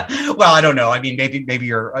 Well, I don't know. I mean, maybe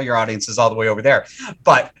your audience is all the way over there,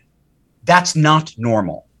 but that's not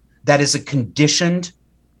normal. That is a conditioned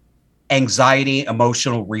anxiety,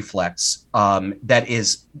 emotional reflex that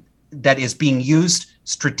is being used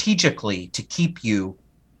strategically to keep you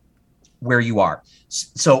where you are.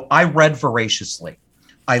 So I read voraciously,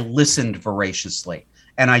 I listened voraciously,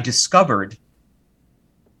 and I discovered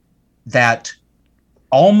that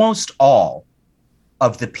almost all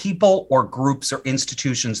of the people or groups or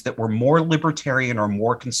institutions that were more libertarian or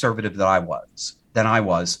more conservative than I was,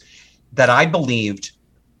 that I believed,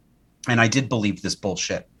 and I did believe this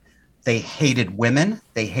bullshit. They hated women,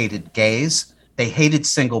 they hated gays, they hated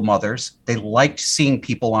single mothers, they liked seeing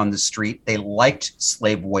people on the street, they liked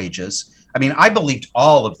slave wages. I mean, I believed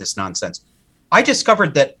all of this nonsense. I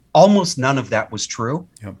discovered that almost none of that was true.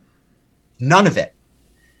 Yep. None of it.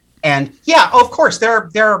 And yeah, of course, there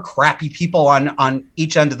are crappy people on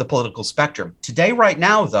each end of the political spectrum. Today, right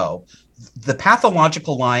now, though, the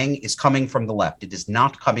pathological lying is coming from the left. It is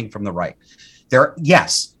not coming from the right.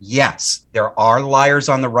 Yes, there are liars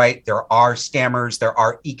on the right. There are scammers. There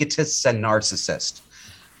are egotists and narcissists.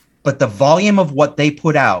 But the volume of what they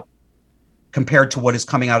put out compared to what is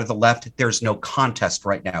coming out of the left, there's no contest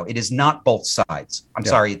right now. It is not both sides. I'm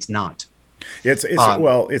sorry, it's not.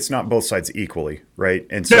 It's not both sides equally, right?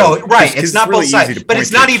 And so no, right, it's not really both sides, but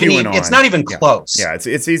it's not even close. Yeah,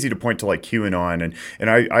 it's easy to point to like QAnon and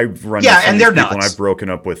I've run and they're people and I've broken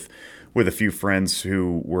up with a few friends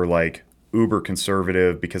who were like uber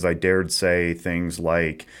conservative because I dared say things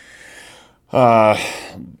like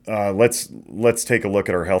let's take a look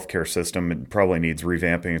at our healthcare system. It probably needs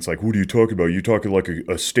revamping. It's like, what are you talking about? You're talking like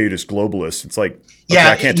a statist globalist. It's like, okay,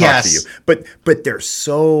 I can't talk to you. But they're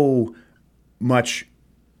so much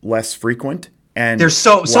less frequent, and there's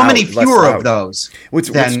so many fewer of those. What's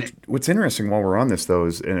interesting while we're on this, though,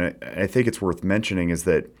 is, and I think it's worth mentioning, is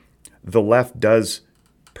that the left does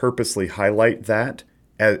purposely highlight that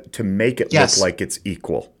to make it look like it's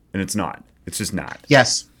equal, and it's not. It's just not.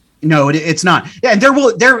 Yes. No, it's not. Yeah, and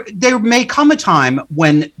there may come a time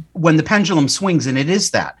when the pendulum swings, and it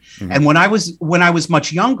is that. Mm-hmm. And when I was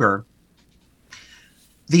much younger,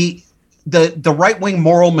 the right-wing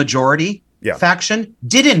moral majority faction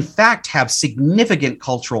did in fact have significant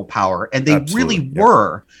cultural power, and they really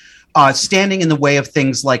were standing in the way of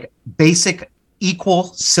things like basic equal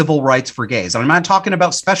civil rights for gays. And I'm not talking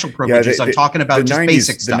about special privileges. I'm talking about just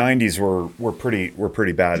basic stuff. The 90s were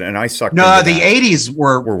pretty bad, and I sucked. No, the 80s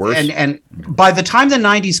were worse. And by the time the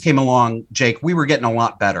 90s came along, Jake, we were getting a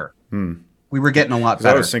lot better. We were getting a lot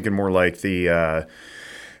better. I was thinking more like the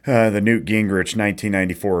Newt Gingrich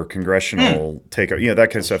 1994 congressional takeout, that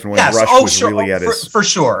kind of stuff. And when Rush was really at his for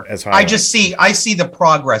sure. As high. I see the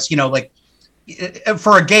progress. Like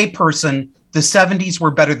for a gay person, the 70s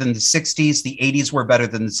were better than the 60s. The 80s were better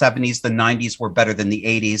than the 70s. The 90s were better than the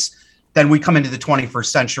 80s. Then we come into the 21st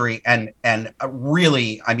century and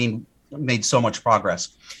really, made so much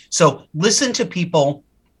progress. So listen to people.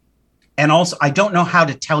 And also, I don't know how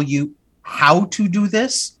to tell you how to do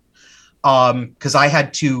this because I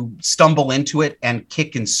had to stumble into it and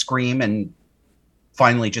kick and scream and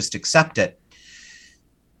finally just accept it.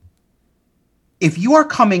 If you are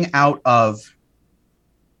coming out of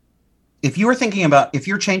if you are thinking about, if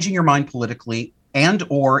you're changing your mind politically, and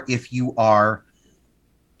or if you are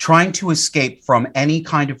trying to escape from any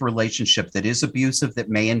kind of relationship that is abusive, that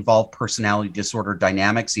may involve personality disorder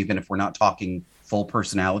dynamics, even if we're not talking full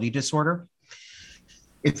personality disorder,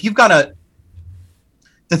 if you've got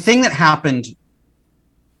the thing that happened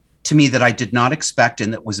to me that I did not expect,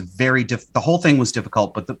 and that was the whole thing was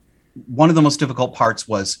difficult, but one of the most difficult parts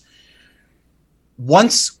was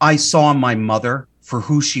once I saw my mother for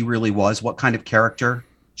who she really was, what kind of character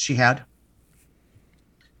she had.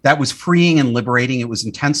 That was freeing and liberating. It was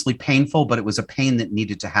intensely painful, but it was a pain that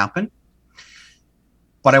needed to happen.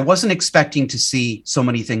 But I wasn't expecting to see so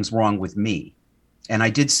many things wrong with me. And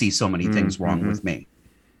I did see so many things wrong with me.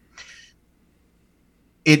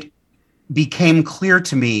 It became clear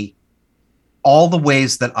to me all the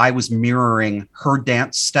ways that I was mirroring her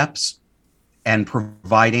dance steps and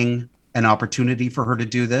providing an opportunity for her to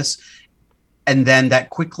do this. And then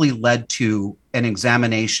that quickly led to an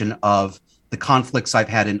examination of the conflicts I've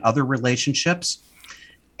had in other relationships.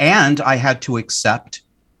 And I had to accept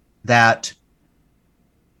that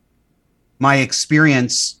my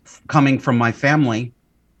experience coming from my family,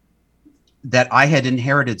 that I had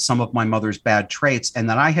inherited some of my mother's bad traits, and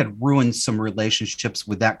that I had ruined some relationships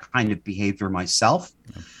with that kind of behavior myself.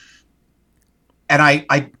 And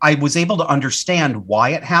I was able to understand why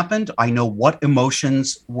it happened. I know what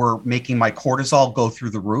emotions were making my cortisol go through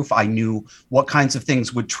the roof. I knew what kinds of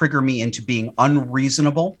things would trigger me into being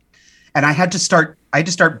unreasonable. And I had to start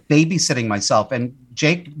babysitting myself. And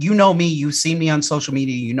Jake, you know me, you've seen me on social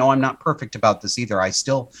media. You know I'm not perfect about this either. I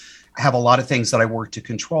still have a lot of things that I work to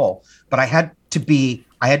control. But I had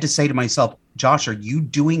to say to myself, Josh, are you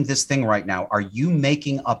doing this thing right now? Are you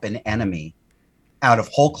making up an enemy out of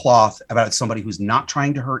whole cloth about somebody who's not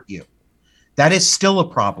trying to hurt you? That is still a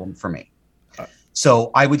problem for me.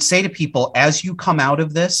 So I would say to people, as you come out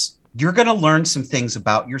of this, you're going to learn some things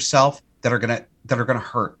about yourself that are going to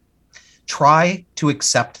hurt. Try to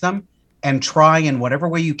accept them, and try in whatever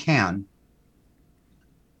way you can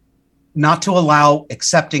not to allow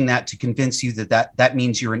accepting that to convince you that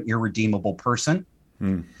means you're an irredeemable person.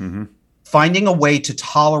 Mm-hmm. Finding a way to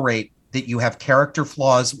tolerate that you have character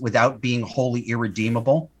flaws without being wholly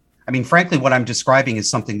irredeemable. I mean, frankly, what I'm describing is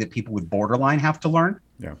something that people with borderline have to learn.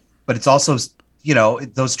 Yeah. But it's also,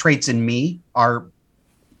 those traits in me are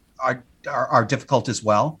difficult as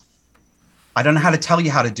well. I don't know how to tell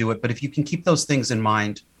you how to do it, but if you can keep those things in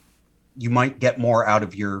mind, you might get more out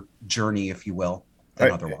of your journey, if you will,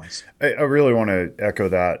 than otherwise. I really want to echo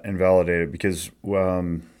that and validate it, because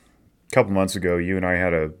a couple months ago, you and I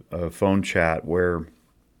had a phone chat where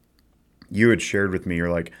you had shared with me,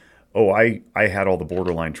 you're like, oh, I had all the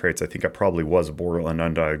borderline traits. I think I probably was an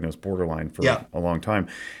undiagnosed borderline for a long time.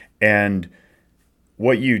 And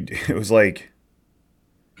it was like,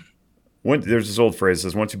 there's this old phrase that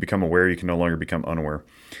says, once you become aware, you can no longer become unaware.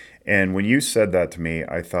 And when you said that to me,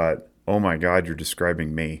 I thought, oh my God, you're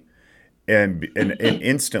describing me. And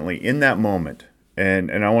instantly in that moment,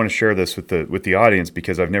 and I want to share this with the audience,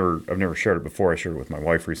 because I've never shared it before. I shared it with my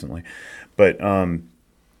wife recently. But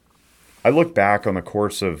I look back on the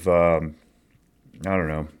course of, I don't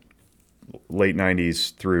know, late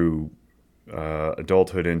 90s through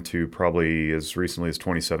adulthood into probably as recently as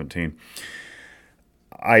 2017.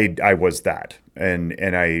 I was that. And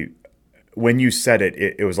when you said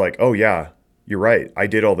it was like, oh yeah, you're right. I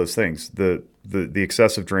did all those things. The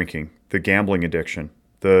excessive drinking, the gambling addiction,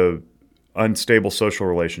 the unstable social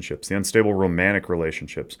relationships, the unstable romantic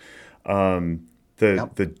relationships,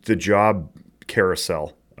 the job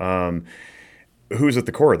carousel. Who's at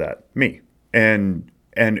the core of that? Me. And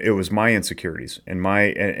it was my insecurities and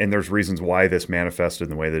there's reasons why this manifested in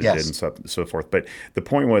the way that it did and so forth. But the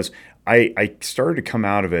point was, I started to come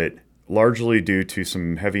out of it largely due to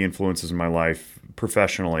some heavy influences in my life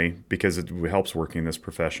professionally, because it helps working in this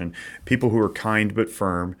profession. People who are kind but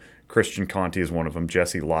firm. Christian Conti is one of them.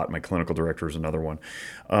 Jesse Lott, my clinical director, is another one.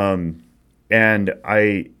 And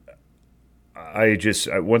I just,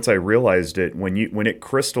 once I realized it, when it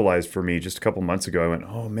crystallized for me just a couple months ago, I went,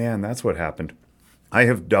 oh man, that's what happened. I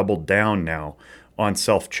have doubled down now on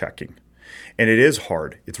self-checking. And it is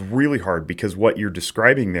hard. It's really hard, because what you're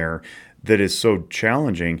describing there that is so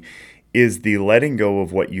challenging is the letting go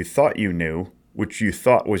of what you thought you knew, which you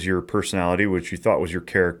thought was your personality, which you thought was your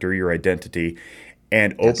character, your identity,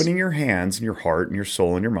 and opening your hands and your heart and your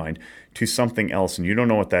soul and your mind to something else. And you don't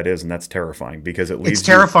know what that is, and that's terrifying, because it leaves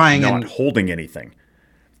you not holding anything.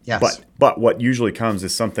 Yes. But what usually comes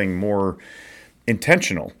is something more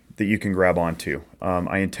intentional that you can grab onto.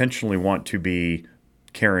 I intentionally want to be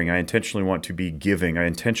caring. I intentionally want to be giving. I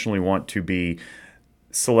intentionally want to be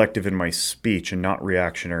selective in my speech and not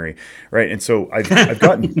reactionary, right? And so I've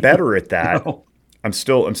gotten better at that. No. I'm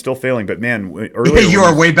still failing, but man, earlier you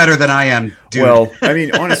are way better than I am, dude. Well, I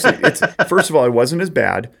mean, honestly, first of all, I wasn't as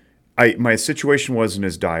bad. My situation wasn't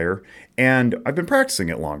as dire, and I've been practicing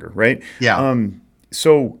it longer, right? Yeah.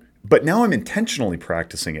 But now I'm intentionally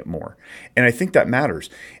practicing it more, and I think that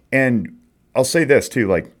matters. And I'll say this too,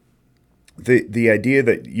 like the idea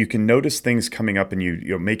that you can notice things coming up and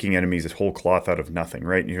you're making enemies this whole cloth out of nothing,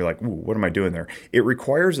 right? And you're like, ooh, what am I doing there? It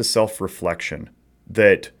requires a self-reflection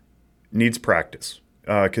that needs practice.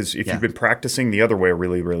 Because if you've been practicing the other way a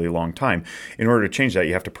really, really long time, in order to change that,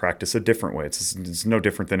 you have to practice a different way. It's no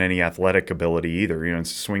different than any athletic ability either.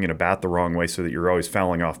 It's swinging a bat the wrong way so that you're always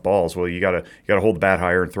fouling off balls. Well, you gotta hold the bat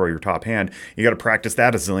higher and throw your top hand. You got to practice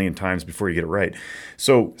that a zillion times before you get it right.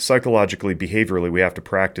 So psychologically, behaviorally, we have to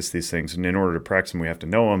practice these things, and in order to practice them, we have to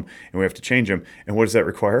know them and we have to change them. And what does that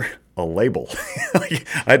require? A label. I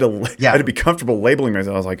had to be comfortable labeling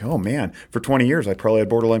myself. I was like, oh man, for 20 years I probably had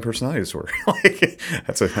borderline personality disorder.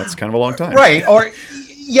 That's kind of a long time, right? Or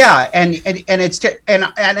and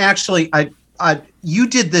actually, you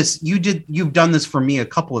did this. You've done this for me a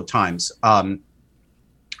couple of times.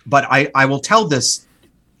 But I will tell this,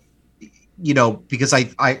 because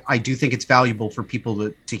I do think it's valuable for people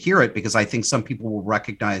to hear it, because I think some people will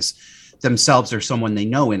recognize themselves or someone they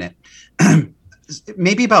know in it.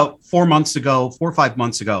 Maybe about 4 or 5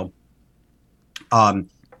 months ago, I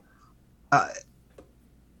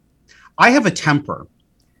have a temper,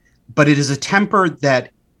 but it is a temper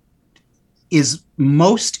that is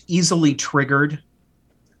most easily triggered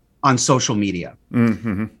on social media.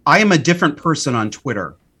 Mm-hmm. I am a different person on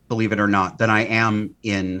Twitter, believe it or not, than I am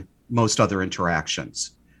in most other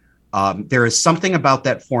interactions. There is something about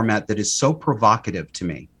that format that is so provocative to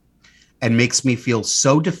me and makes me feel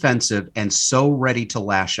so defensive and so ready to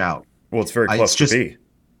lash out. Well, it's very cluster B.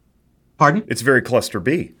 Pardon? It's very cluster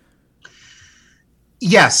B.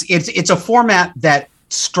 Yes, it's a format that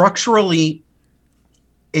structurally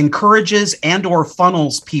encourages and or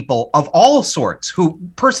funnels people of all sorts, who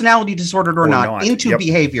personality disordered or not, into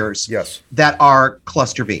behaviors that are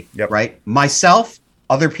cluster B, right? Myself,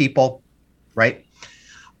 other people, right?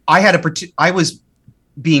 I was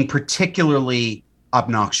being particularly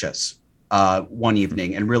obnoxious one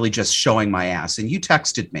evening and really just showing my ass. And you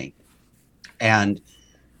texted me, and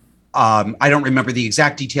I don't remember the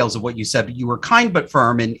exact details of what you said, but you were kind but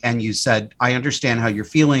firm, and you said, "I understand how you're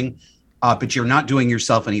feeling, but you're not doing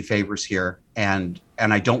yourself any favors here, and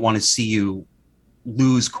I don't want to see you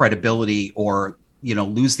lose credibility or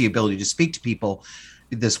lose the ability to speak to people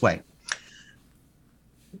this way,"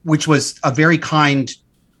 which was a very kind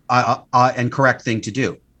and correct thing to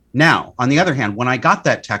do. Now, on the other hand, when I got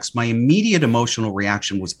that text, my immediate emotional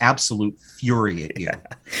reaction was absolute fury at you.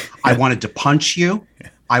 I wanted to punch you.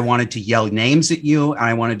 I wanted to yell names at you, and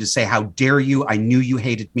I wanted to say, "How dare you? I knew you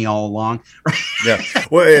hated me all along." Yeah.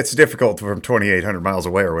 Well, it's difficult from 2,800 miles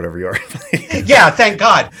away or whatever you are. Yeah, thank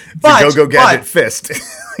God. But go gadget fist.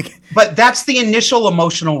 But that's the initial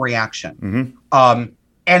emotional reaction. Mm-hmm.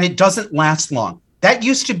 And it doesn't last long. That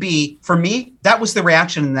used to be, for me, that was the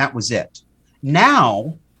reaction and that was it.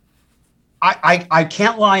 Now, I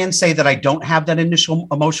can't lie and say that I don't have that initial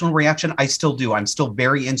emotional reaction. I still do. I'm still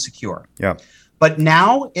very insecure. Yeah. But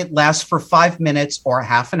now it lasts for 5 minutes or a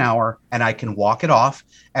half an hour, and I can walk it off,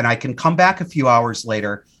 and I can come back a few hours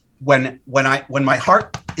later when my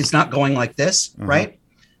heart is not going like this, right?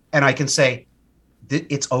 And I can say,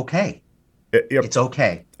 it's okay. It's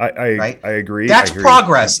okay. I agree. That's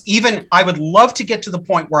progress. Even I would love to get to the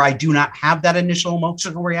point where I do not have that initial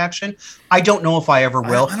emotional reaction. I don't know if I ever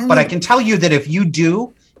will, but I can tell you that if you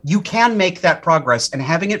do, you can make that progress, and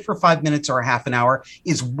having it for 5 minutes or a half an hour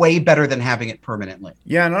is way better than having it permanently.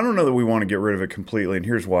 Yeah, and I don't know that we want to get rid of it completely, and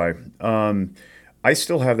here's why. I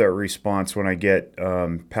still have that response when I get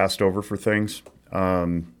passed over for things.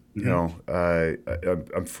 I'm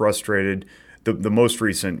frustrated. The most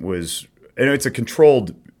recent was, and it's a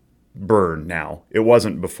controlled burn now. It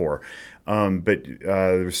wasn't before. But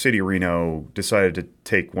the city of Reno decided to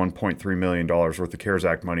take $1.3 million worth of CARES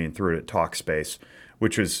Act money and threw it at Talkspace,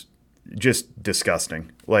 which was just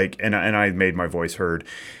disgusting. And I made my voice heard,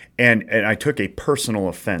 and I took a personal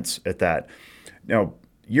offense at that. Now,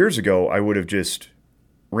 years ago, I would have just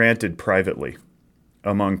ranted privately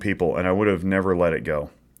among people, and I would have never let it go.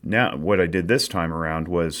 Now, what I did this time around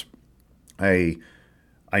was I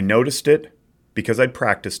noticed it because I'd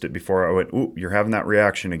practiced it before. I went, "Ooh, you're having that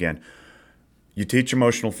reaction again. You teach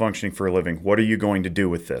emotional functioning for a living. What are you going to do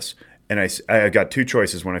with this?" And I got two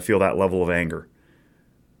choices when I feel that level of anger.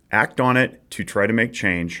 Act on it to try to make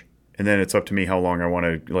change, and then it's up to me how long I want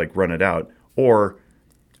to run it out, or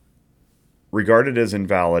regard it as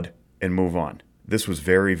invalid and move on. This was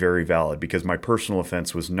very, very valid because my personal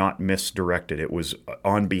offense was not misdirected. It was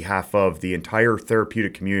on behalf of the entire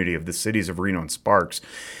therapeutic community of the cities of Reno and Sparks,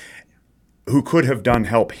 who could have done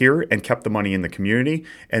help here and kept the money in the community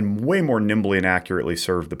and way more nimbly and accurately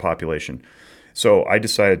served the population. So I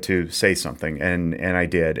decided to say something, and I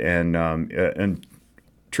did. And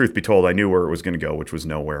truth be told, I knew where it was going to go, which was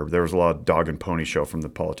nowhere. There was a lot of dog and pony show from the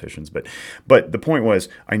politicians. But the point was,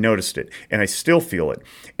 I noticed it, and I still feel it.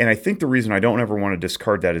 And I think the reason I don't ever want to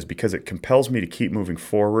discard that is because it compels me to keep moving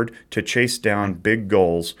forward, to chase down big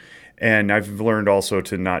goals. And I've learned also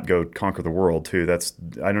to not go conquer the world too.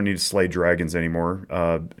 I don't need to slay dragons anymore.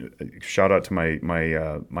 Shout out to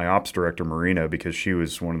my ops director, Marina, because she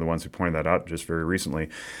was one of the ones who pointed that out just very recently.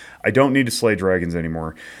 I don't need to slay dragons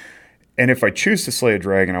anymore. And if I choose to slay a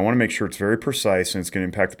dragon, I want to make sure it's very precise and it's going to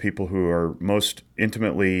impact the people who are most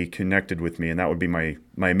intimately connected with me, and that would be my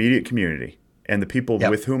immediate community and the people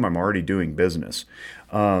with whom I'm already doing business.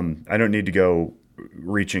 I don't need to go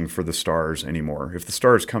reaching for the stars anymore. If the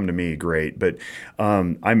stars come to me, great. But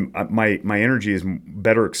my energy is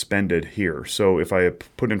better expended here. So if I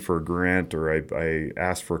put in for a grant, or I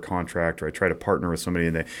ask for a contract, or I try to partner with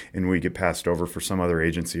somebody and we get passed over for some other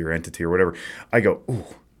agency or entity or whatever, I go, ooh.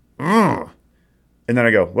 And then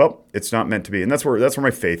I go, well, it's not meant to be, and that's where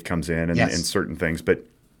my faith comes in, and certain things.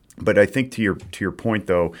 But I think to your point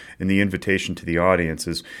though, and the invitation to the audience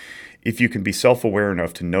is, if you can be self-aware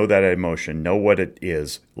enough to know that emotion, know what it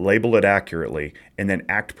is, label it accurately, and then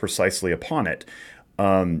act precisely upon it,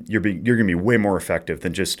 you're going to be way more effective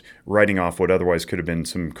than just writing off what otherwise could have been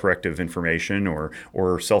some corrective information or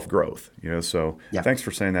self-growth. So thanks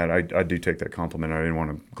for saying that. I do take that compliment. I didn't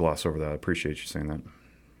want to gloss over that. I appreciate you saying that.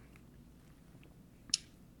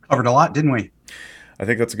 Covered a lot, didn't we? I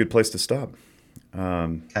think that's a good place to stop.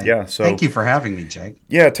 Okay. Yeah. So thank you for having me, Jake.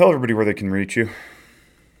 Yeah. Tell everybody where they can reach you.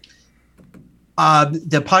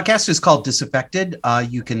 The podcast is called Disaffected.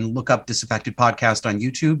 You can look up Disaffected Podcast on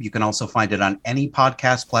YouTube. You can also find it on any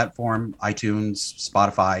podcast platform, iTunes,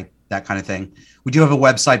 Spotify, that kind of thing. We do have a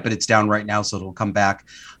website, but it's down right now, so it'll come back.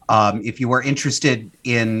 If you are interested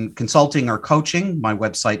in consulting or coaching, my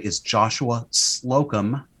website is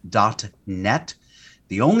joshuaslocum.net.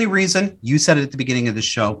 The only reason, you said it at the beginning of the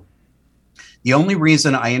show, the only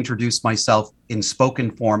reason I introduce myself in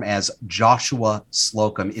spoken form as Joshua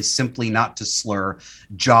Slocum is simply not to slur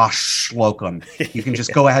Josh Slocum. You can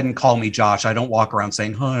just go ahead and call me Josh. I don't walk around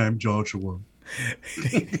saying, "Hi, I'm Joshua."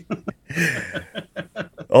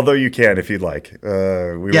 Although you can if you'd like.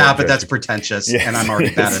 But that's pretentious, and I'm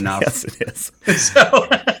already bad enough. Yes, it is. So.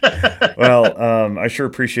 Well, I sure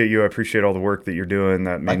appreciate you. I appreciate all the work that you're doing.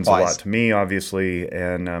 That means Likewise. a lot to me, obviously,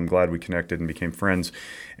 and I'm glad we connected and became friends.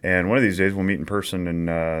 And one of these days we'll meet in person, and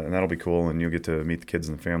that'll be cool, and you'll get to meet the kids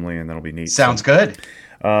and the family, and that'll be neat. Sounds good.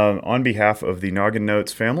 On behalf of the Noggin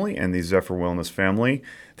Notes family and the Zephyr Wellness family,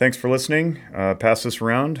 thanks for listening. Pass this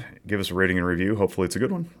around. Give us a rating and review. Hopefully it's a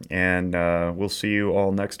good one. And we'll see you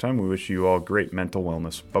all next time. We wish you all great mental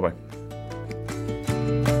wellness. Bye-bye.